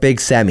it's like a big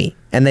semi,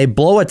 and they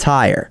blow a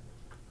tire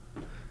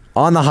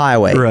on the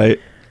highway. Right.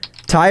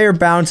 Tire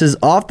bounces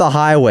off the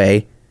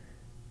highway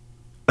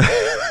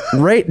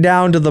right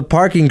down to the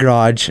parking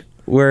garage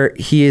where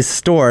he is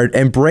stored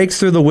and breaks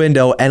through the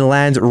window and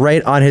lands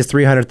right on his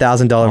 $300,000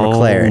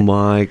 McLaren. Oh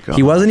my God.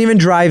 He wasn't even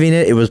driving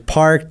it. It was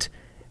parked,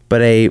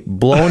 but a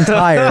blown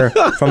tire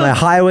from a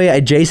highway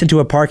adjacent to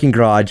a parking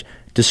garage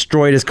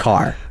destroyed his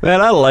car.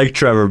 Man, I like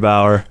Trevor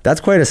Bauer. That's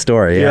quite a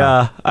story.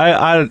 Yeah.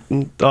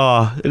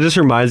 It just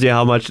reminds me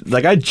how much,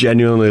 like, I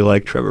genuinely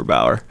like Trevor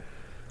Bauer.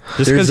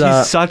 Just because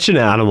he's such an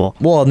animal.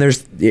 Well,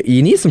 and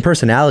you need some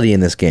personality in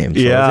this game. So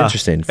Yeah. it's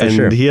interesting for and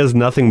sure. he has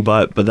nothing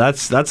but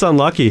that's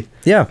unlucky.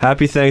 Yeah.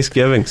 Happy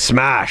Thanksgiving.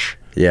 Smash.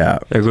 Yeah.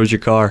 There goes your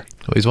car.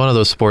 Well, he's one of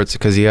those sports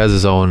because he has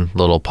his own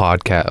little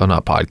podcast. Oh,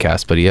 not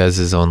podcast, but he has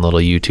his own little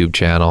YouTube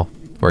channel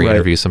where he Right.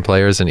 interviews some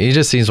players, and he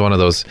just seems one of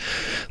those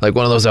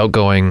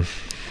outgoing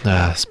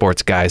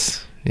sports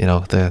guys. You know,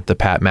 the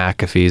Pat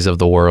McAfees of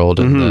the world,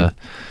 and the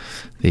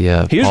He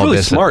was Paul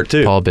really smart,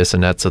 too. Paul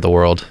Bissonnettes of the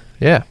world.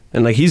 Yeah,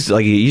 And he's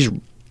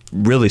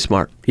really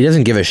smart. He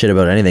doesn't give a shit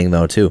about anything,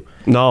 though, too.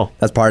 No.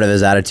 That's part of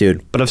his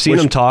attitude. But I've seen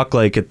him talk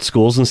like at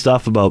schools and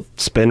stuff about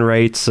spin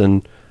rates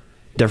and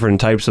different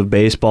types of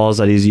baseballs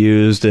that he's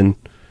used, and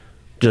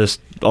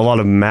just a lot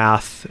of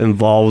math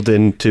involved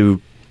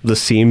into the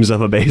seams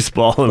of a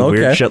baseball and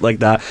weird shit like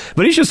that.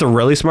 But he's just a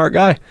really smart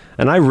guy,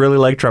 and I really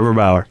like Trevor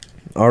Bauer.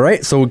 All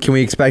right, so can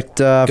we expect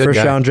first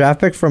guy. round draft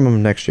pick from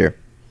him next year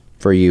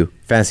for you?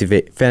 Fantasy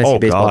baseball,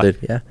 God. dude.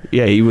 Yeah.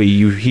 Yeah,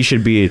 he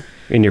should be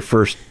in your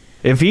first.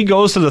 If he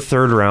goes to the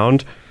 3rd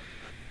round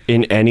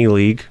in any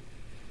league,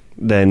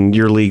 then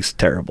your league's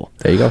terrible.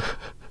 There you go.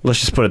 Let's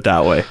just put it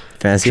that way.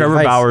 Fantasy Trevor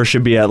advice. Bauer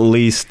should be at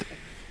least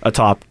a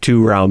top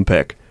 2 round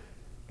pick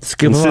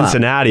Scoop in him up.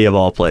 Cincinnati of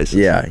all places.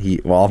 Yeah.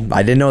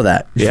 I didn't know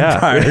that.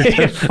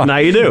 Yeah. Now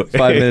you do.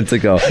 5 minutes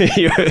ago.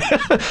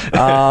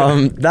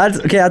 That's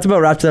okay. That's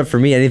about wraps it up for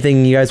me.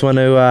 Anything you guys want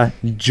to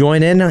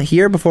join in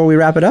here before we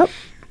wrap it up?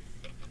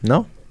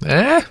 No.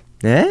 eh,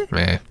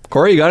 Eh?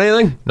 Corey, you got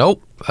anything?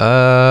 nope.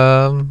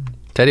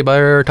 Teddy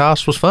bear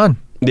toss was fun.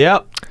 Yeah.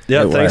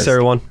 Yeah. It Thanks, was.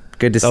 everyone.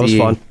 Good to That see. was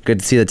fun. Good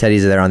to see the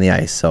Teddies are there on the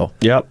ice. So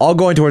Yep. all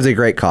going towards a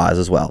great cause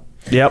as well.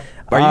 Yep.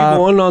 Are you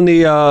going on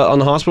the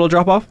hospital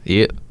drop off?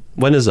 Yeah,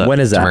 When is that? When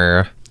is that?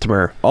 tomorrow.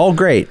 Tomorrow. Oh,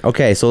 great.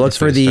 Okay, so look That's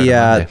for when it the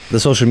started Monday. the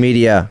social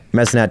media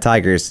Messinat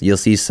Tigers. You'll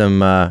see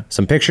some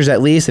pictures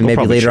at least, and We'll maybe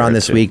probably later share on it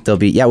this too. week there'll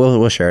be. Yeah,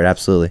 we'll share it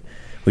absolutely.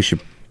 We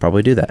should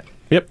probably do that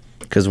Yep.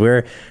 because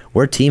we're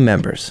team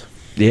members.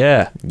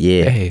 Yeah.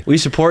 Yeah. Hey, We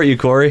support you,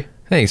 Corey.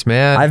 thanks,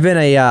 man. I've been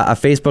a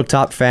Facebook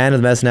top fan of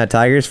the Medicine Hat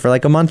Tigers for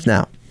like a month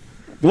now.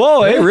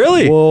 Whoa, hey,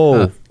 really?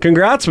 Whoa.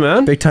 Congrats,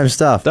 man. Big time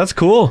stuff. That's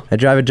cool. I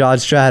drive a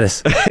Dodge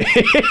Stratus.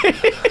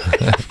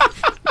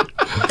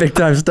 Big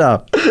time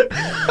stuff.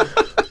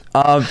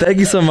 Thank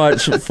you so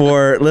much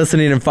for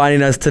listening and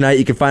finding us tonight.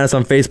 You can find us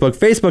on Facebook,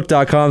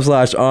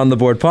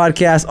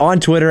 facebook.com/ontheboardpodcast, on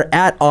Twitter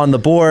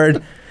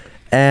 @ontheboard.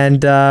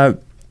 And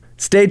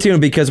stay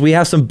tuned because we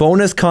have some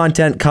bonus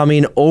content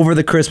coming over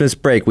the Christmas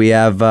break. We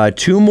have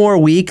 2 more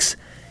weeks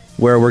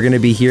where we're going to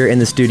be here in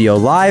the studio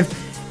live.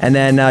 And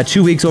then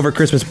 2 weeks over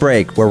Christmas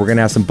break where we're going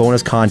to have some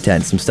bonus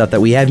content, some stuff that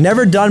we have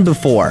never done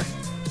before.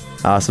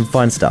 Some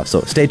fun stuff.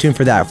 So stay tuned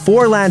for that.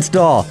 For Lance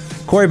Dahl,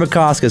 Corey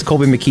Bukowskis,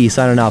 Colby McKee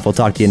signing off. We'll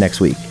talk to you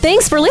next week.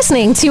 Thanks for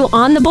listening to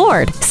On the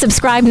Board.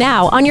 Subscribe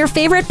now on your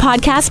favorite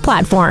podcast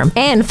platform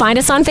and find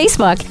us on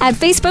Facebook at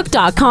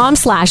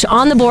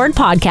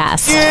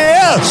facebook.com/ontheboardpodcast.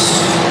 Yes!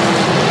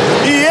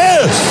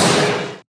 Yes!